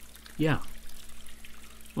 Yeah.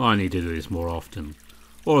 Well, I need to do this more often.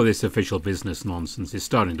 All of this official business nonsense is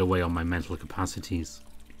starting to weigh on my mental capacities.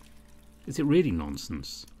 Is it really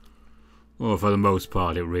nonsense? Well, for the most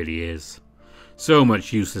part it really is. So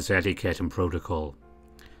much useless etiquette and protocol.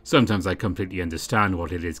 Sometimes I completely understand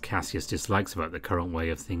what it is Cassius dislikes about the current way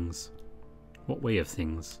of things. What way of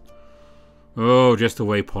things? Oh, just the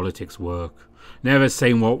way politics work. Never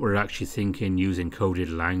saying what we're actually thinking, using coded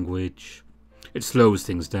language. It slows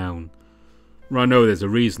things down. I know there's a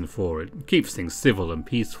reason for it. It keeps things civil and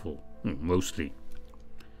peaceful. Mostly.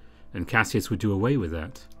 And Cassius would do away with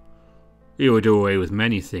that. He would do away with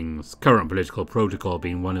many things, current political protocol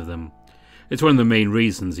being one of them. It's one of the main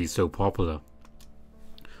reasons he's so popular.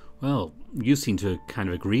 Well, you seem to kind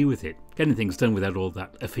of agree with it. Getting things done without all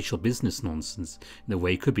that official business nonsense in a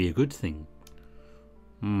way could be a good thing.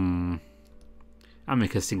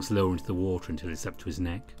 Amicus sinks lower into the water until it's up to his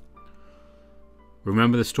neck.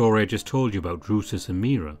 Remember the story I just told you about Drusus and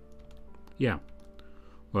Mira? Yeah.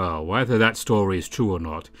 Well, whether that story is true or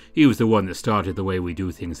not, he was the one that started the way we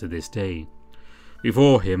do things to this day.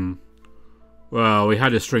 Before him, well, we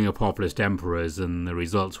had a string of populist emperors and the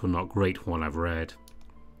results were not great from what I've read.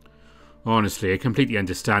 Honestly, I completely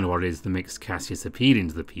understand what it is that makes Cassius appealing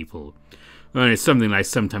to the people, and it's something I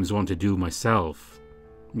sometimes want to do myself.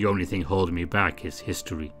 The only thing holding me back is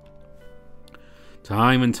history.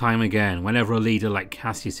 Time and time again, whenever a leader like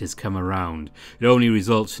Cassius has come around, it only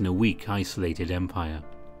results in a weak, isolated empire.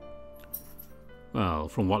 Well,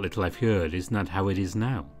 from what little I've heard, isn't that how it is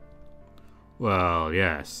now? Well,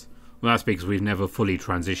 yes. Well, that's because we've never fully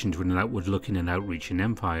transitioned to an outward-looking and outreaching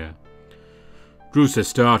empire. Drusus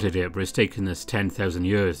started it, but it's taken us 10,000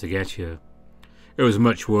 years to get here. It was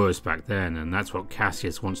much worse back then, and that's what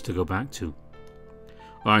Cassius wants to go back to.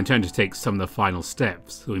 I intend to take some of the final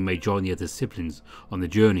steps so we may join the other siblings on the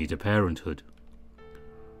journey to parenthood.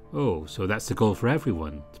 Oh, so that's the goal for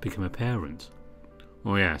everyone, to become a parent.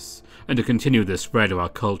 Oh yes, and to continue the spread of our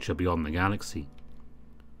culture beyond the galaxy.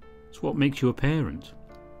 So what makes you a parent?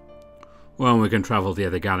 Well, we can travel the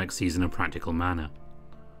other galaxies in a practical manner.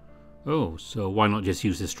 Oh, so why not just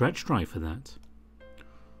use the stretch drive for that?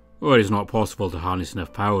 Well, it is not possible to harness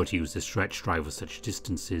enough power to use the stretch drive for such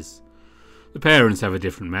distances. The parents have a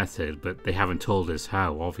different method, but they haven't told us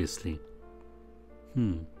how, obviously.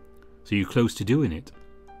 So you're close to doing it?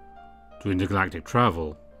 To intergalactic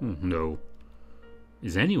travel? No.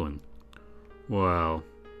 Is anyone? Well,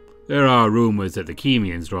 there are rumours that the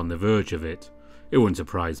Chemians are on the verge of it. It wouldn't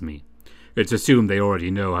surprise me. It's assumed they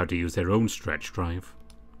already know how to use their own stretch drive.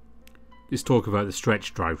 This talk about the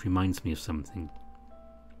stretch drive reminds me of something.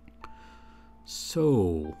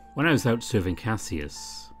 So, when I was out serving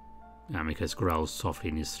Cassius, Amicus growls softly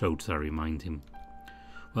in his throat as I remind him.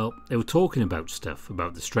 Well, they were talking about stuff,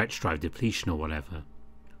 about the stretch drive depletion or whatever.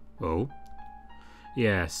 Oh?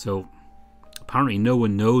 Yeah, so apparently no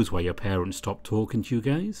one knows why your parents stopped talking to you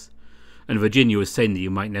guys, and Virginia was saying that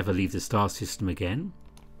you might never leave the star system again.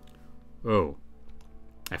 Oh.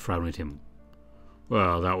 I frown at him.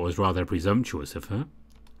 Well, that was rather presumptuous of her.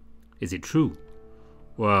 Is it true?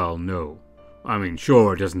 Well, no. I mean,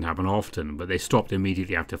 sure, it doesn't happen often, but they stopped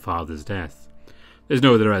immediately after Father's death. There's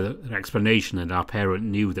no other explanation than our parent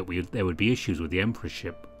knew that there would be issues with the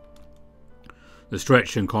Emperorship. The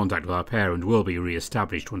stretch and contact with our parent will be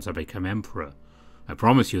re-established once I become Emperor, I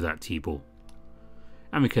promise you that, Thibault.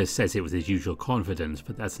 Amicus says it with his usual confidence,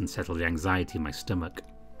 but doesn't settle the anxiety in my stomach.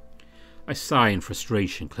 I sigh in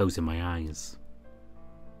frustration, closing my eyes.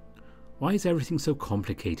 Why is everything so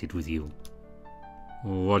complicated with you?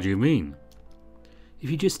 What do you mean? If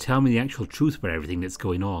you just tell me the actual truth about everything that's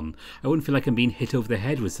going on, I wouldn't feel like I'm being hit over the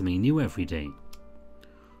head with something new every day.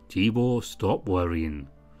 Thibault, stop worrying.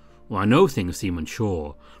 Well, I know things seem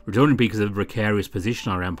unsure, but only because of the precarious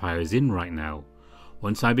position our empire is in right now.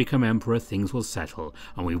 Once I become emperor, things will settle,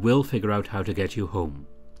 and we will figure out how to get you home.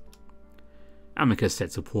 Amicus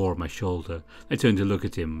sets a paw on my shoulder. I turn to look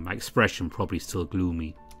at him, my expression probably still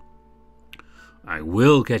gloomy. I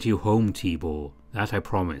will get you home, Thibault. That I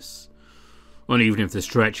promise. And even if the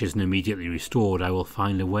stretch isn't immediately restored, I will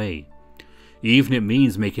find a way. Even if it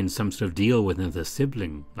means making some sort of deal with another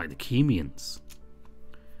sibling, like the Chemians.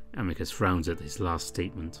 Amicus frowns at his last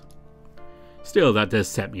statement. Still, that does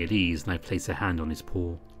set me at ease, and I place a hand on his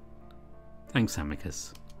paw. Thanks,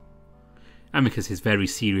 Amicus. Amicus's very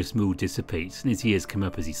serious mood dissipates, and his ears come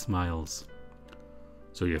up as he smiles.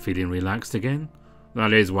 So you're feeling relaxed again?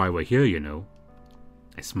 That is why we're here, you know.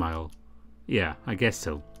 I smile. Yeah, I guess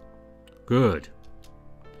so. Good.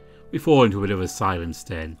 We fall into a bit of a silence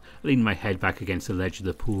then. I lean my head back against the ledge of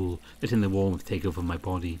the pool, letting the warmth take over my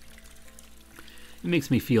body. It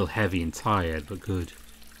makes me feel heavy and tired, but good.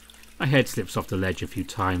 My head slips off the ledge a few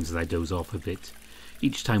times as I doze off a bit,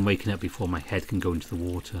 each time waking up before my head can go into the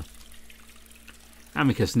water.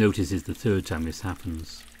 Amicus notices the third time this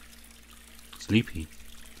happens. Sleepy?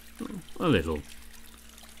 A little.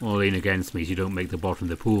 Well, lean against me so you don't make the bottom of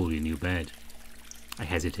the pool your new bed. I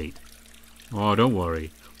hesitate. Oh, don't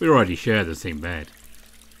worry. We already share the same bed.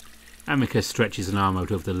 Amicus stretches an arm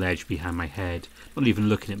out over the ledge behind my head, not even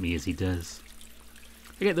looking at me as he does.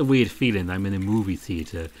 I get the weird feeling that I'm in a movie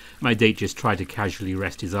theatre. My date just tried to casually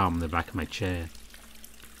rest his arm on the back of my chair.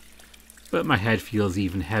 But my head feels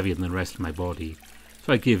even heavier than the rest of my body,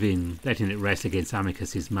 so I give in, letting it rest against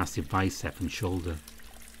Amicus's massive bicep and shoulder.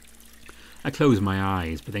 I close my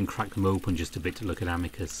eyes, but then crack them open just a bit to look at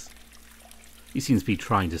Amicus. He seems to be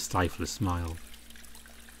trying to stifle a smile.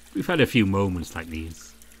 We've had a few moments like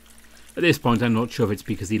these. At this point I'm not sure if it's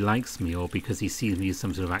because he likes me or because he sees me as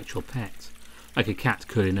some sort of actual pet, like a cat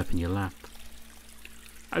curling up in your lap.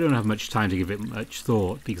 I don't have much time to give it much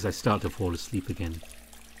thought because I start to fall asleep again.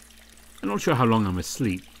 I'm not sure how long I'm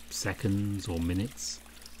asleep, seconds or minutes.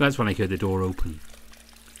 That's when I hear the door open.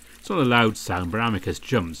 It's not a loud sound, but Amicus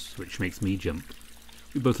jumps, which makes me jump.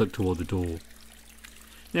 We both look toward the door.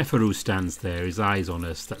 Neferu stands there, his eyes on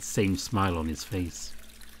us, that same smile on his face.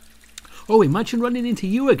 Oh, imagine running into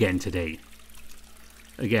you again today.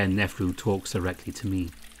 Again, Neferu talks directly to me.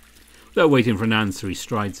 Without waiting for an answer, he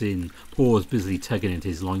strides in, paws busily tugging at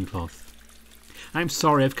his loincloth. I'm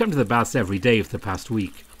sorry, I've come to the baths every day for the past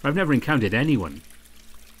week, but I've never encountered anyone.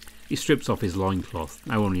 He strips off his loincloth,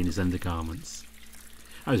 now only in his undergarments.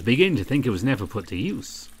 I was beginning to think it was never put to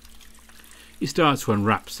use. He starts to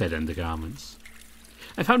unwrap said undergarments.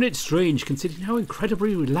 I found it strange considering how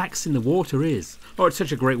incredibly relaxing the water is. Oh, it's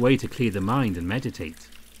such a great way to clear the mind and meditate.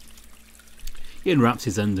 He unwraps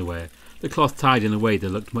his underwear, the cloth tied in a way that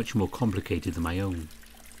looked much more complicated than my own.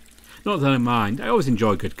 Not that I mind, I always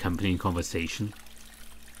enjoy good company and conversation.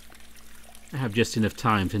 I have just enough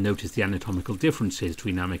time to notice the anatomical differences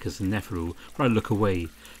between Amicus and Neferu before I look away,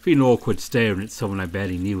 feeling awkward staring at someone I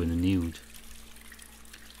barely knew in the nude.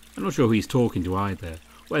 I'm not sure who he's talking to either,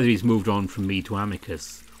 whether he's moved on from me to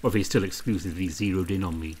Amicus, or if he's still exclusively zeroed in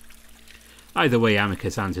on me. Either way,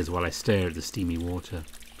 Amicus answers while I stare at the steamy water.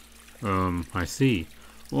 I see.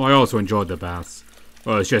 Well, I also enjoyed the baths.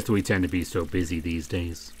 Well, it's just that we tend to be so busy these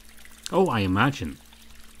days. Oh, I imagine.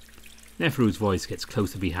 Neferu's voice gets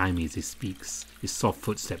closer behind me as he speaks, his soft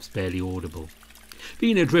footsteps barely audible.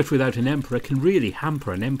 Being adrift without an emperor can really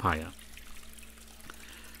hamper an empire.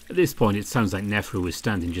 At this point it sounds like Neferu is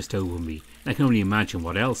standing just over me, and I can only imagine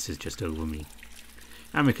what else is just over me.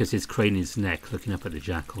 Amicus is craning his neck, looking up at the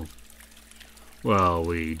jackal. Well,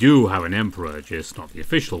 we do have an emperor, just not the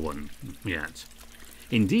official one, yet.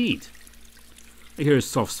 Indeed. I hear a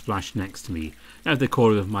soft splash next to me. Out of the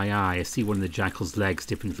corner of my eye, I see one of the jackal's legs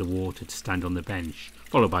dip into the water to stand on the bench,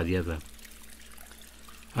 followed by the other.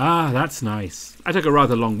 Ah, that's nice. I took a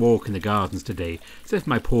rather long walk in the gardens today, as if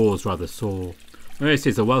my paws rather sore. This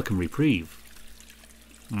is a welcome reprieve.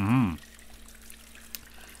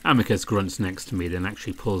 Amicus grunts next to me, then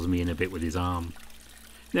actually pulls me in a bit with his arm.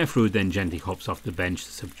 Neferu then gently hops off the bench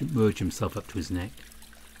to submerge himself up to his neck.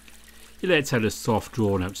 He lets out a soft,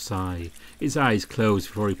 drawn-out sigh, his eyes closed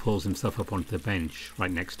before he pulls himself up onto the bench,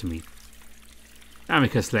 right next to me.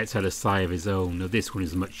 Amicus lets out a sigh of his own, though this one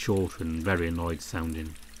is much shorter and very annoyed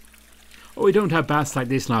sounding. Oh, we don't have baths like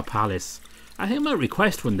this in our palace. I think I might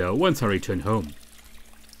request one though, once I return home.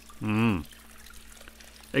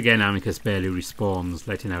 Again Amicus barely responds,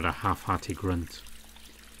 letting out a half-hearted grunt.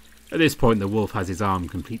 At this point the wolf has his arm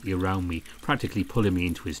completely around me, practically pulling me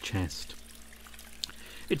into his chest.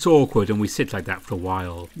 It's awkward and we sit like that for a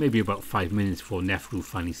while, maybe about 5 minutes before Nefru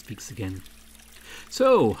finally speaks again.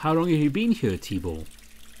 So, how long have you been here, Tibor?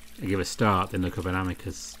 I give a start, then look up at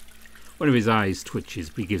Amicus. One of his eyes twitches,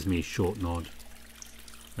 but he gives me a short nod.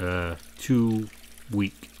 2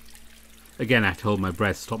 weeks. Again I have to hold my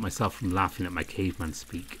breath to stop myself from laughing at my caveman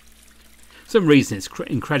speak. For some reason it's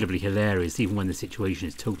incredibly hilarious, even when the situation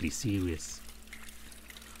is totally serious.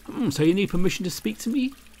 So you need permission to speak to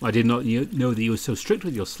me? I did not know that you were so strict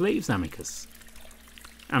with your slaves, Amicus.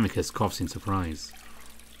 Amicus coughs in surprise.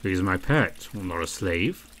 He's my pet, I'm not a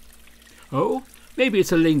slave. Oh, maybe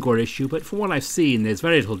it's a lingua issue, but from what I've seen, there's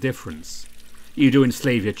very little difference. You do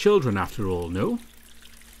enslave your children, after all, no?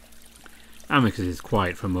 Amicus is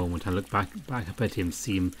quiet for a moment. I look back up at him,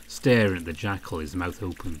 see him staring at the jackal, his mouth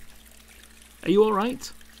open. Are you all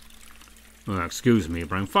right? Excuse me,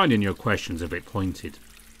 but I'm finding your questions a bit pointed.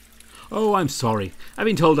 Oh, I'm sorry. I've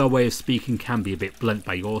been told our way of speaking can be a bit blunt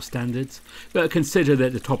by your standards, but consider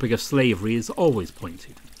that the topic of slavery is always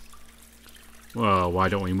pointed. Well, why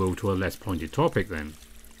don't we move to a less pointed topic then?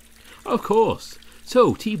 Of course.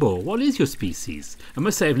 So, Tibor, what is your species? I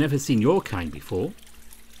must say I've never seen your kind before.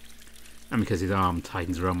 Amicus's arm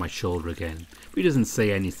tightens around my shoulder again, but he doesn't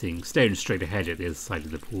say anything, staring straight ahead at the other side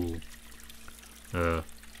of the pool.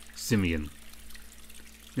 Simeon.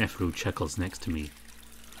 Nefru chuckles next to me.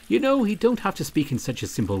 You know, you don't have to speak in such a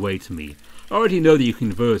simple way to me. I already know that you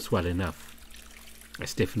converse well enough. I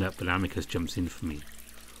stiffen up, but Amicus jumps in for me.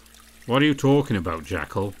 What are you talking about,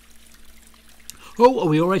 Jackal? Oh, are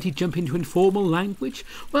we already jumping into informal language?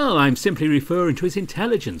 Well, I'm simply referring to his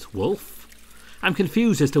intelligence, Wolf. I'm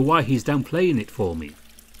confused as to why he's downplaying it for me.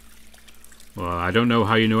 Well, I don't know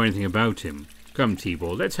how you know anything about him. Come,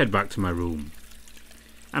 Tibor, let's head back to my room.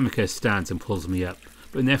 Amicus stands and pulls me up,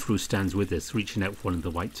 but Nefru stands with us, reaching out for one of the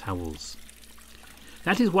white towels.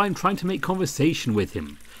 That is why I'm trying to make conversation with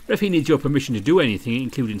him. But if he needs your permission to do anything,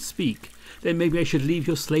 including speak, then maybe I should leave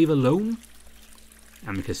your slave alone?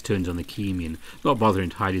 Amicus turns on the Chemian, not bothering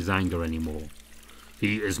to hide his anger anymore.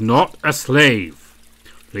 He is not a slave.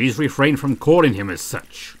 Please refrain from calling him as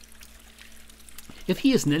such. If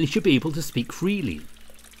he isn't, then he should be able to speak freely.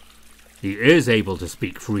 He is able to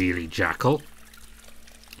speak freely, Jackal.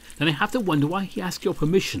 Then I have to wonder why he asks your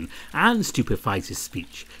permission and stupefies his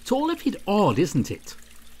speech. It's all a bit odd, isn't it?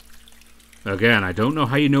 Again, I don't know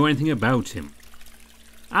how you know anything about him.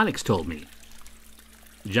 Alex told me.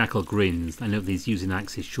 The jackal grins. I note that he's using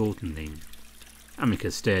Alex's shortened name.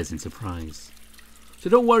 Amicus stares in surprise. So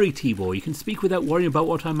don't worry, Tibor. You can speak without worrying about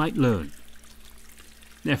what I might learn.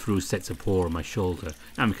 Nefru sets a paw on my shoulder.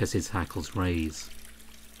 Amicus's hackles raise.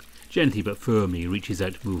 Gently but firmly, he reaches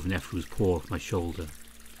out to move Nefru's paw off my shoulder.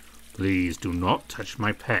 Please do not touch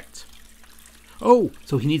my pet. Oh,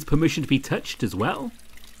 so he needs permission to be touched as well?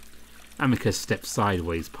 Amicus steps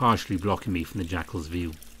sideways, partially blocking me from the jackal's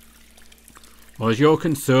view. What is your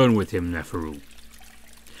concern with him, Nefru?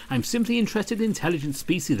 I'm simply interested in intelligent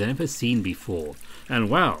species I've never seen before, and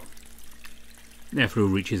well...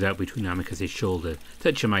 Nefru reaches out between Amicus's shoulder,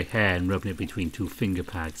 touching my hair and rubbing it between 2 finger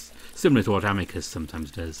pads, similar to what Amicus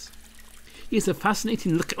sometimes does. He is a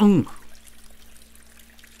fascinating look...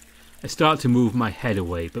 I start to move my head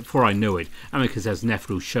away, but before I know it, Amicus has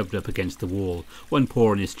Nefru shoved up against the wall, one paw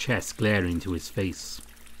on his chest glaring into his face.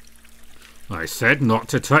 I said not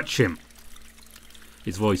to touch him.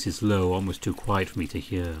 His voice is low, almost too quiet for me to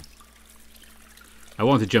hear. I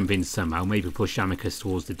want to jump in somehow, maybe push Amicus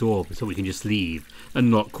towards the door so we can just leave and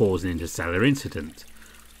not cause an interstellar incident.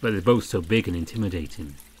 But they're both so big and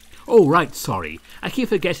intimidating. Oh, right, sorry. I keep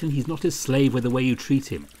forgetting he's not a slave with the way you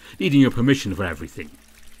treat him, needing your permission for everything.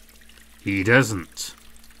 He doesn't.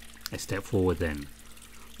 I step forward then.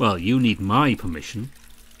 Well, you need my permission.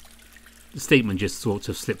 The statement just sort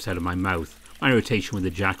of slips out of my mouth, my irritation with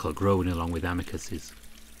the jackal growing along with Amicus's.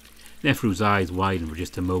 Nefru's eyes widen for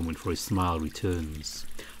just a moment before his smile returns.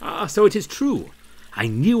 Ah, so it is true. I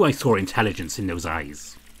knew I saw intelligence in those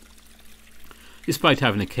eyes. Despite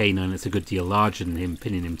having a canine that's a good deal larger than him,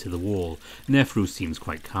 pinning him to the wall, Nefru seems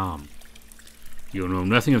quite calm. You know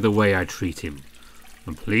nothing of the way I treat him.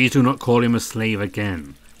 And please do not call him a slave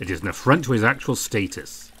again. It is an affront to his actual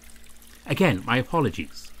status. Again, my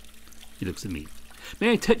apologies. He looks at me.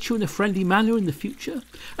 May I touch you in a friendly manner in the future?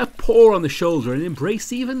 A paw on the shoulder, an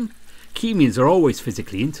embrace even? Chemians are always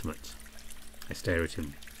physically intimate. I stare at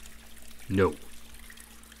him. No.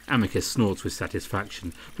 Amicus snorts with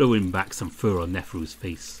satisfaction, blowing back some fur on Nephru's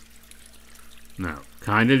face. Now,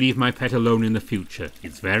 kindly leave my pet alone in the future.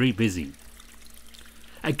 It's very busy.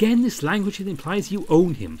 Again, this language that implies you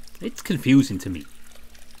own him. It's confusing to me.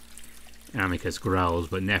 Amicus growls,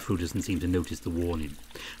 but Nephru doesn't seem to notice the warning.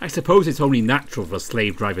 I suppose it's only natural for a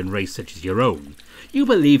slave-driving race such as your own. You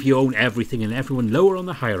believe you own everything and everyone lower on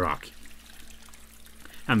the hierarchy.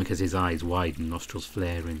 Amicus's eyes widen, nostrils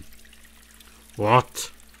flaring.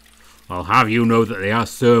 What? I'll have you know that they are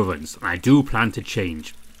servants, and I do plan to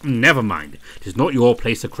change. Never mind, it is not your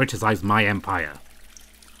place to criticize my empire.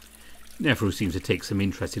 Nephru seems to take some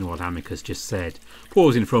interest in what Amicus just said,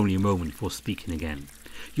 pausing for only a moment before speaking again.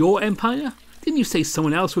 Your empire? Didn't you say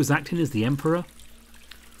someone else was acting as the emperor?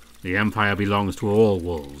 The empire belongs to all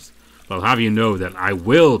wolves. I'll have you know that I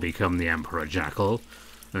will become the emperor, Jackal.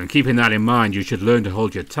 And keeping that in mind, you should learn to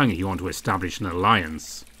hold your tongue if you want to establish an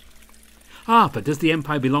alliance. Ah, but does the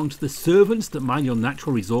empire belong to the servants that mine your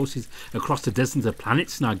natural resources across the dozens of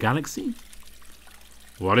planets in our galaxy?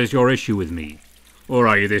 What is your issue with me? Or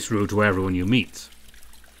are you this rude to everyone you meet?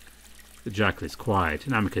 The Jackal is quiet,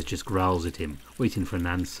 and Amicus just growls at him, waiting for an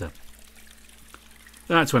answer.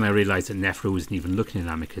 That's when I realise that Nephru isn't even looking at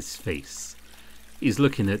Amicus' face. He's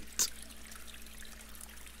looking at...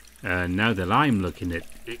 now that I'm looking at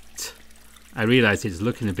it, I realise it's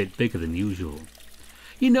looking a bit bigger than usual.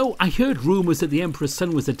 You know, I heard rumours that the Emperor's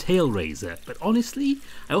son was a tail raiser, but honestly,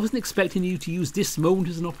 I wasn't expecting you to use this moment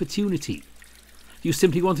as an opportunity. You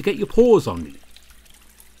simply want to get your paws on me.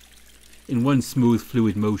 In one smooth,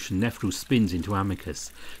 fluid motion, Nephru spins into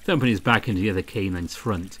Amicus, thumping his back into the other canine's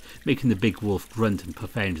front, making the big wolf grunt and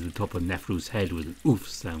puff out into the top of Nephru's head with an oof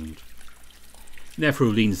sound.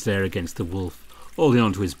 Nephru leans there against the wolf, holding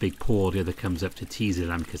onto his big paw. The other comes up to tease at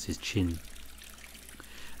Amicus's chin.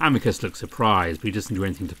 Amicus looks surprised, but he doesn't do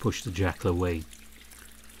anything to push the Jackal away.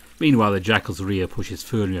 Meanwhile, the Jackal's rear pushes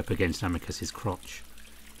firmly up against Amicus's crotch.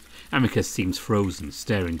 Amicus seems frozen,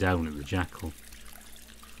 staring down at the Jackal.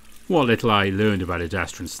 What little I learned about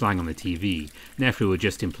Adastran slang on the TV, Nephru had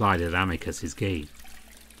just implied that Amicus is gay.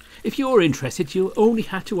 If you're interested, you only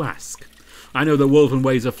had to ask. I know that wolven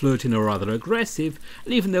ways of flirting are rather aggressive,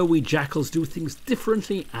 and even though we Jackals do things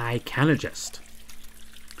differently, I can adjust.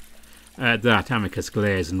 At that, Amicus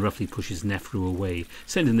glares and roughly pushes Nephru away,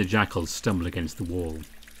 sending the Jackal to stumble against the wall.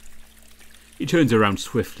 He turns around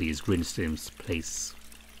swiftly, his grin still in place.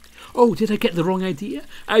 Oh, did I get the wrong idea?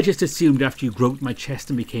 I just assumed after you groped my chest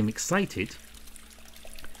and became excited.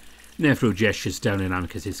 Nephru gestures down at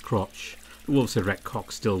Amicus's crotch, the wolf's erect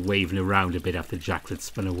cock still waving around a bit after the Jackal had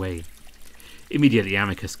spun away. Immediately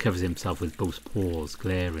Amicus covers himself with both paws,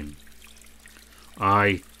 glaring.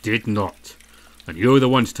 I did not, and you're the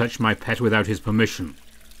one to touch my pet without his permission.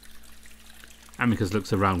 Amicus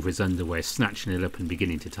looks around for his underwear, snatching it up and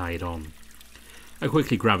beginning to tie it on. I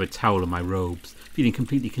quickly grab a towel and my robes, feeling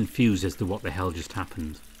completely confused as to what the hell just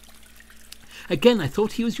happened. Again, I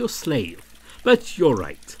thought he was your slave. But you're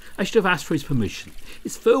right. I should have asked for his permission.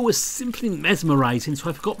 His fur was simply mesmerising,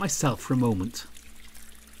 so I forgot myself for a moment.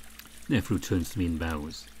 Nephru turns to me and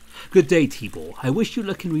bows. Good day, Tibor. I wish you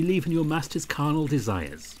luck in relieving your master's carnal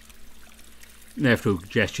desires. Nephru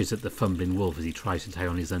gestures at the fumbling wolf as he tries to tie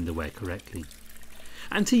on his underwear correctly.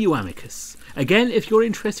 And to you, Amicus. Again, if you're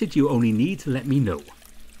interested, you only need to let me know.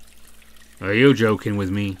 Are you joking with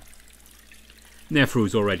me?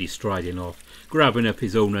 Nephru's already striding off, grabbing up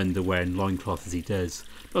his own underwear and loincloth as he does,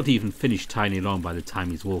 not even finished tying it on by the time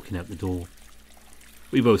he's walking out the door.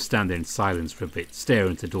 We both stand there in silence for a bit,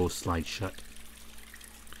 staring as the door slides shut.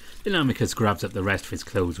 Then Amicus grabs up the rest of his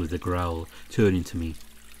clothes with a growl, turning to me.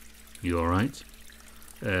 You alright?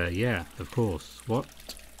 Yeah, of course.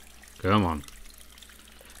 What? Come on.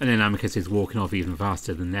 And then Amicus is walking off even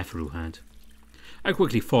faster than Nephru had. I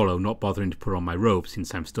quickly follow, not bothering to put on my robe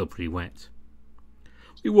since I'm still pretty wet.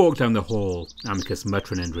 We walk down the hall, Amicus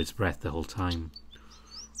muttering under his breath the whole time.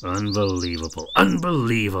 Unbelievable,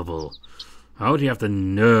 unbelievable. How do you have the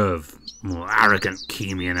nerve, more arrogant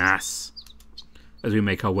Chemian ass? As we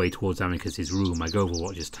make our way towards Amicus's room, I go over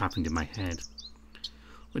what just happened in my head.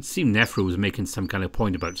 It seemed Nephru was making some kind of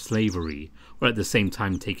point about slavery, while at the same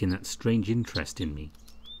time taking that strange interest in me.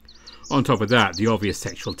 On top of that, the obvious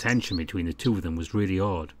sexual tension between the two of them was really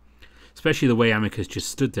odd, especially the way Amicus just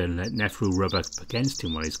stood there and let Nephru rub up against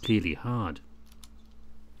him while he's clearly hard.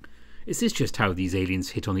 Is this just how these aliens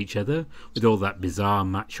hit on each other, with all that bizarre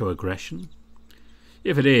macho aggression?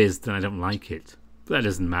 If it is, then I don't like it, but that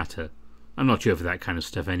doesn't matter. I'm not here for that kind of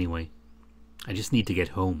stuff anyway. I just need to get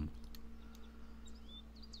home.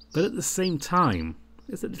 But at the same time,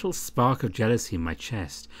 There's a little spark of jealousy in my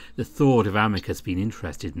chest, the thought of Amicus being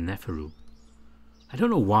interested in Neferu. I don't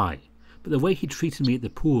know why, but the way he treated me at the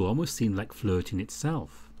pool almost seemed like flirting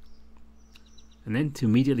itself. And then to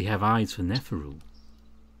immediately have eyes for Neferu.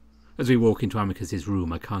 As we walk into Amicus's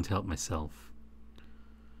room, I can't help myself.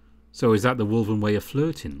 So is that the Wolven way of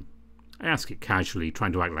flirting? I ask it casually,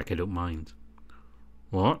 trying to act like I don't mind.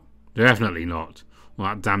 What? Definitely not. Well,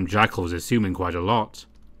 that damn jackal was assuming quite a lot.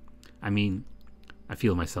 I mean, I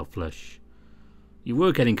feel myself blush. You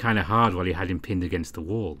were getting kind of hard while you had him pinned against the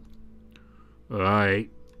wall. Right.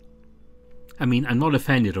 I mean, I'm not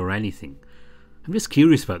offended or anything. I'm just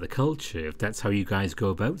curious about the culture, if that's how you guys go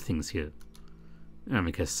about things here.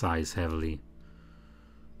 Amicus sighs heavily.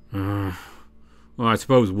 Well, I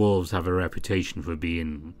suppose wolves have a reputation for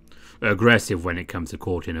being aggressive when it comes to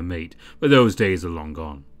courting a mate, but those days are long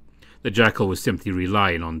gone. The jackal was simply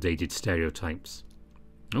relying on dated stereotypes.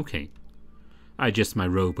 Okay. I adjust my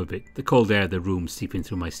robe a bit, the cold air of the room seeping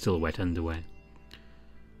through my still wet underwear.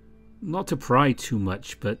 Not to pry too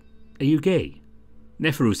much, but are you gay?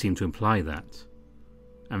 Neferu seemed to imply that.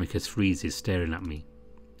 Amicus freezes, staring at me.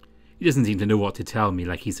 He doesn't seem to know what to tell me,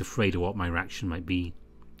 like he's afraid of what my reaction might be.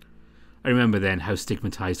 I remember then how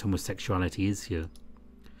stigmatized homosexuality is here.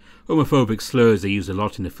 Homophobic slurs are used a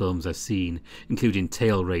lot in the films I've seen, including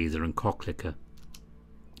tail raiser and cocklicker.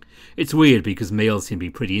 It's weird because males seem to be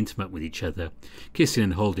pretty intimate with each other, kissing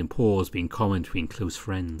and holding paws being common between close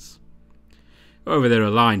friends. However, there are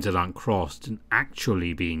lines that aren't crossed, and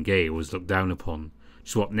actually being gay was looked down upon,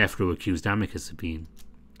 which is what Neferu accused Amicus of being.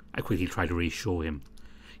 I quickly try to reassure him.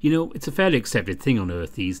 You know, it's a fairly accepted thing on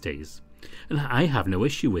Earth these days, and I have no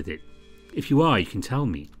issue with it. If you are, you can tell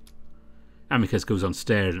me. Amicus goes on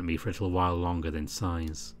staring at me for a little while longer, then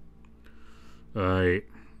sighs. I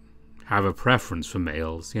have a preference for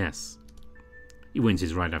males, yes. He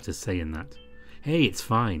winces right after saying that. Hey, it's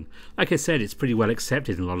fine. Like I said, it's pretty well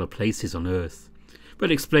accepted in a lot of places on Earth.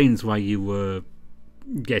 But it explains why you were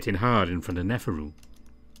getting hard in front of Neferu.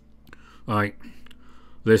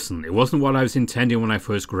 Listen, it wasn't what I was intending when I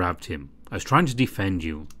first grabbed him. I was trying to defend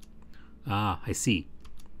you. Ah, I see.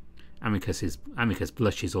 Amicus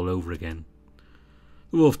blushes all over again.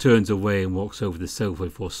 The wolf turns away and walks over the sofa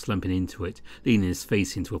before slumping into it, leaning his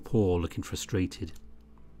face into a paw, looking frustrated.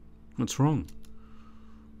 What's wrong?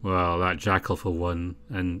 Well, that jackal for one,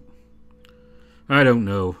 and I don't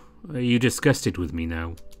know. Are you disgusted with me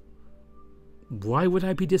now? Why would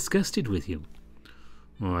I be disgusted with you?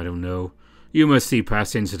 Oh, I don't know. You must see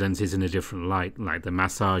past incidences in a different light, like the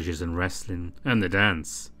massages and wrestling, and the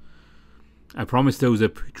dance. I promise those are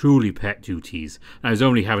truly pet duties, and I was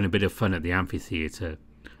only having a bit of fun at the amphitheatre,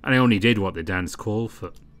 and I only did what the dance called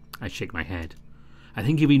for. I shake my head. I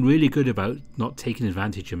think you've been really good about not taking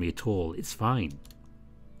advantage of me at all. It's fine.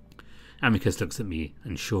 Amicus looks at me,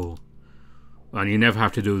 unsure. And you never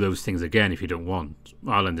have to do those things again if you don't want.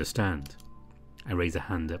 I'll understand. I raise a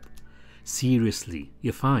hand up. Seriously,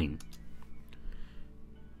 you're fine.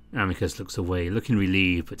 Amicus looks away, looking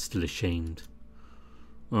relieved but still ashamed.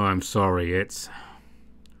 Oh, I'm sorry, it's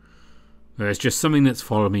just something that's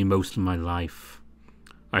followed me most of my life.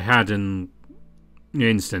 I had an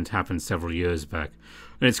incident happen several years back,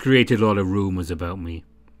 and it's created a lot of rumours about me.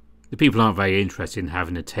 The people aren't very interested in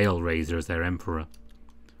having a tail raiser as their emperor.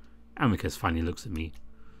 Amicus finally looks at me.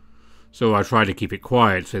 So I try to keep it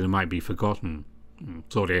quiet so it might be forgotten.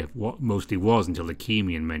 Sort of what mostly was until the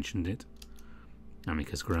Chemian mentioned it.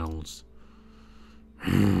 Amicus growls.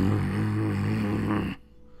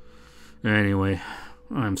 Anyway,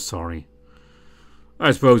 I'm sorry.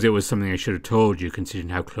 I suppose it was something I should have told you, considering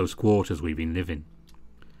how close quarters we've been living.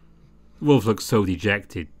 The wolf looked so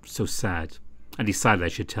dejected, so sad, I decided I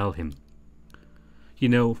should tell him. You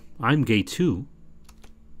know, I'm gay too.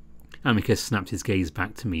 Amicus snapped his gaze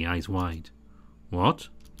back to me, eyes wide. What?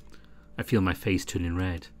 I feel my face turning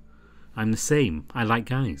red. I'm the same. I like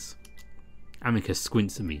guys. Amicus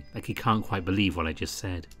squints at me, like he can't quite believe what I just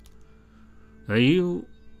said. Are you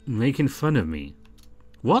making fun of me?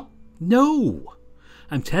 What? No!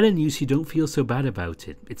 I'm telling you so you don't feel so bad about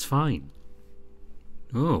it. It's fine.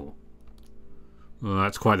 Oh. Well,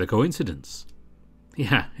 that's quite the coincidence.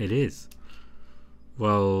 Yeah, it is.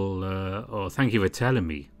 Well, thank you for telling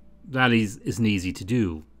me. That isn't easy to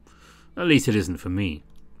do. At least it isn't for me.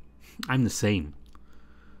 I'm the same.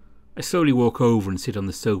 I slowly walk over and sit on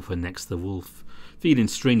the sofa next to the wolf, feeling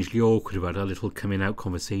strangely awkward about our little coming out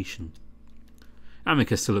conversation.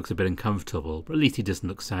 Amicus still looks a bit uncomfortable, but at least he doesn't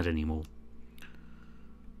look sad anymore.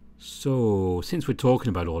 So, since we're talking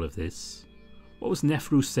about all of this, what was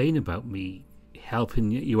Neferu saying about me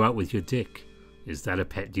helping you out with your dick? Is that a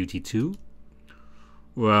pet duty too?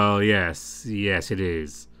 Well, yes, it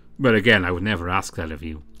is. But again, I would never ask that of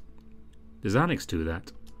you. Does Alex do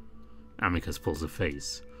that? Amicus pulls a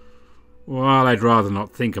face. Well, I'd rather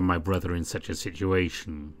not think of my brother in such a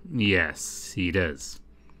situation. Yes, he does.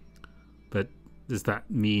 But does that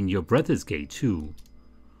mean your brother's gay too?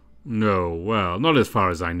 No, well, not as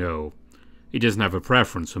far as I know. He doesn't have a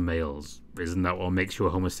preference for males. Isn't that what makes you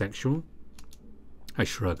a homosexual? I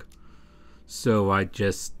shrug. So I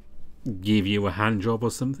just give you a hand job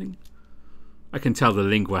or something? I can tell the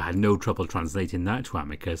lingua had no trouble translating that to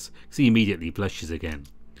Amicus, because he immediately blushes again.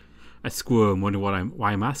 I squirm, wonder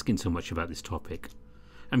why I'm asking so much about this topic.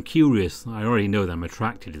 I'm curious. I already know that I'm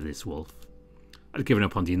attracted to this wolf. I'd given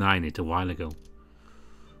up on denying it a while ago.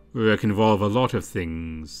 It can involve a lot of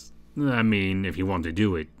things. I mean, if you want to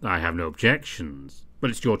do it, I have no objections. But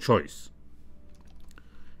it's your choice.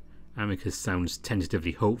 Amicus sounds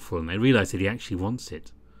tentatively hopeful, and I realise that he actually wants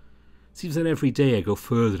it. Seems that every day I go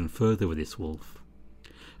further and further with this wolf.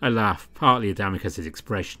 I laugh, partly at Amicus's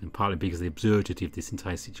expression, and partly because of the absurdity of this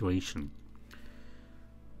entire situation.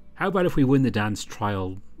 How about if we win the dance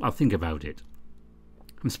trial? I'll think about it.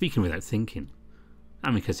 I'm speaking without thinking.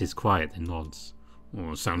 Amicus is quiet, then nods.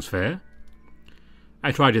 Oh, sounds fair.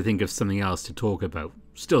 I try to think of something else to talk about,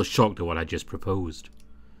 still shocked at what I just proposed.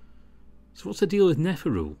 So what's the deal with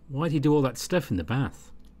Neferu? Why'd he do all that stuff in the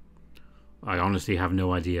bath? I honestly have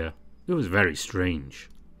no idea. It was very strange.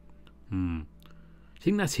 Do you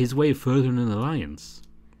think that's his way of furthering an alliance?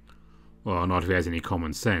 Well, not if he has any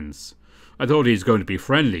common sense. I thought he was going to be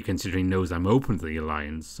friendly, considering he knows I'm open to the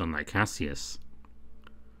alliance, unlike Cassius.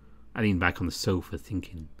 I lean back on the sofa,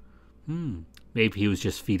 thinking, maybe he was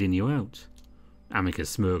just feeding you out. Amicus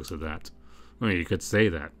smirks at that. Well, you could say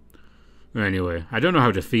that. Anyway, I don't know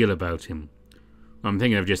how to feel about him. I'm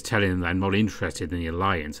thinking of just telling him that I'm not interested in the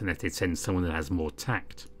alliance unless they send someone that has more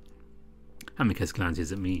tact. Amicus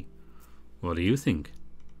glances at me. What do you think?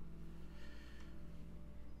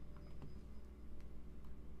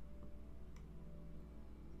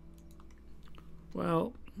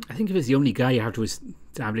 Well, I think if it's the only guy you have to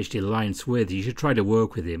establish the alliance with, you should try to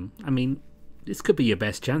work with him. I mean, this could be your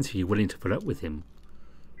best chance if you're willing to put up with him.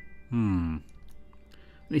 And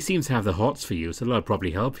he seems to have the hots for you, so that'll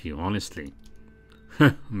probably help you, honestly.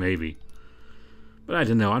 Maybe. But I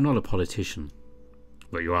don't know, I'm not a politician.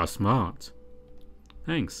 But you are smart.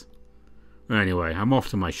 Thanks. Anyway, I'm off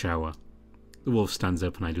to my shower. The wolf stands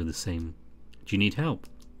up and I do the same. Do you need help?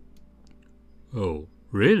 Oh,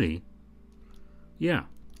 really? Yeah.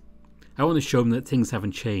 I want to show him that things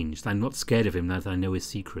haven't changed. I'm not scared of him now that I know his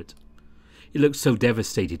secret. He looked so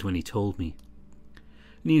devastated when he told me.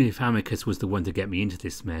 And even if Amicus was the one to get me into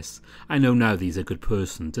this mess, I know now that he's a good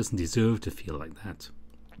person, doesn't deserve to feel like that.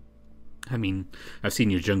 I mean, I've seen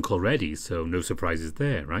your junk already, so no surprises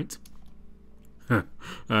there, right?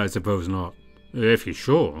 I suppose not. If you're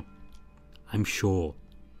sure. I'm sure.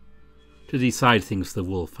 To decide things for the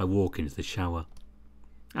wolf, I walk into the shower.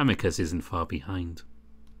 Amicus isn't far behind.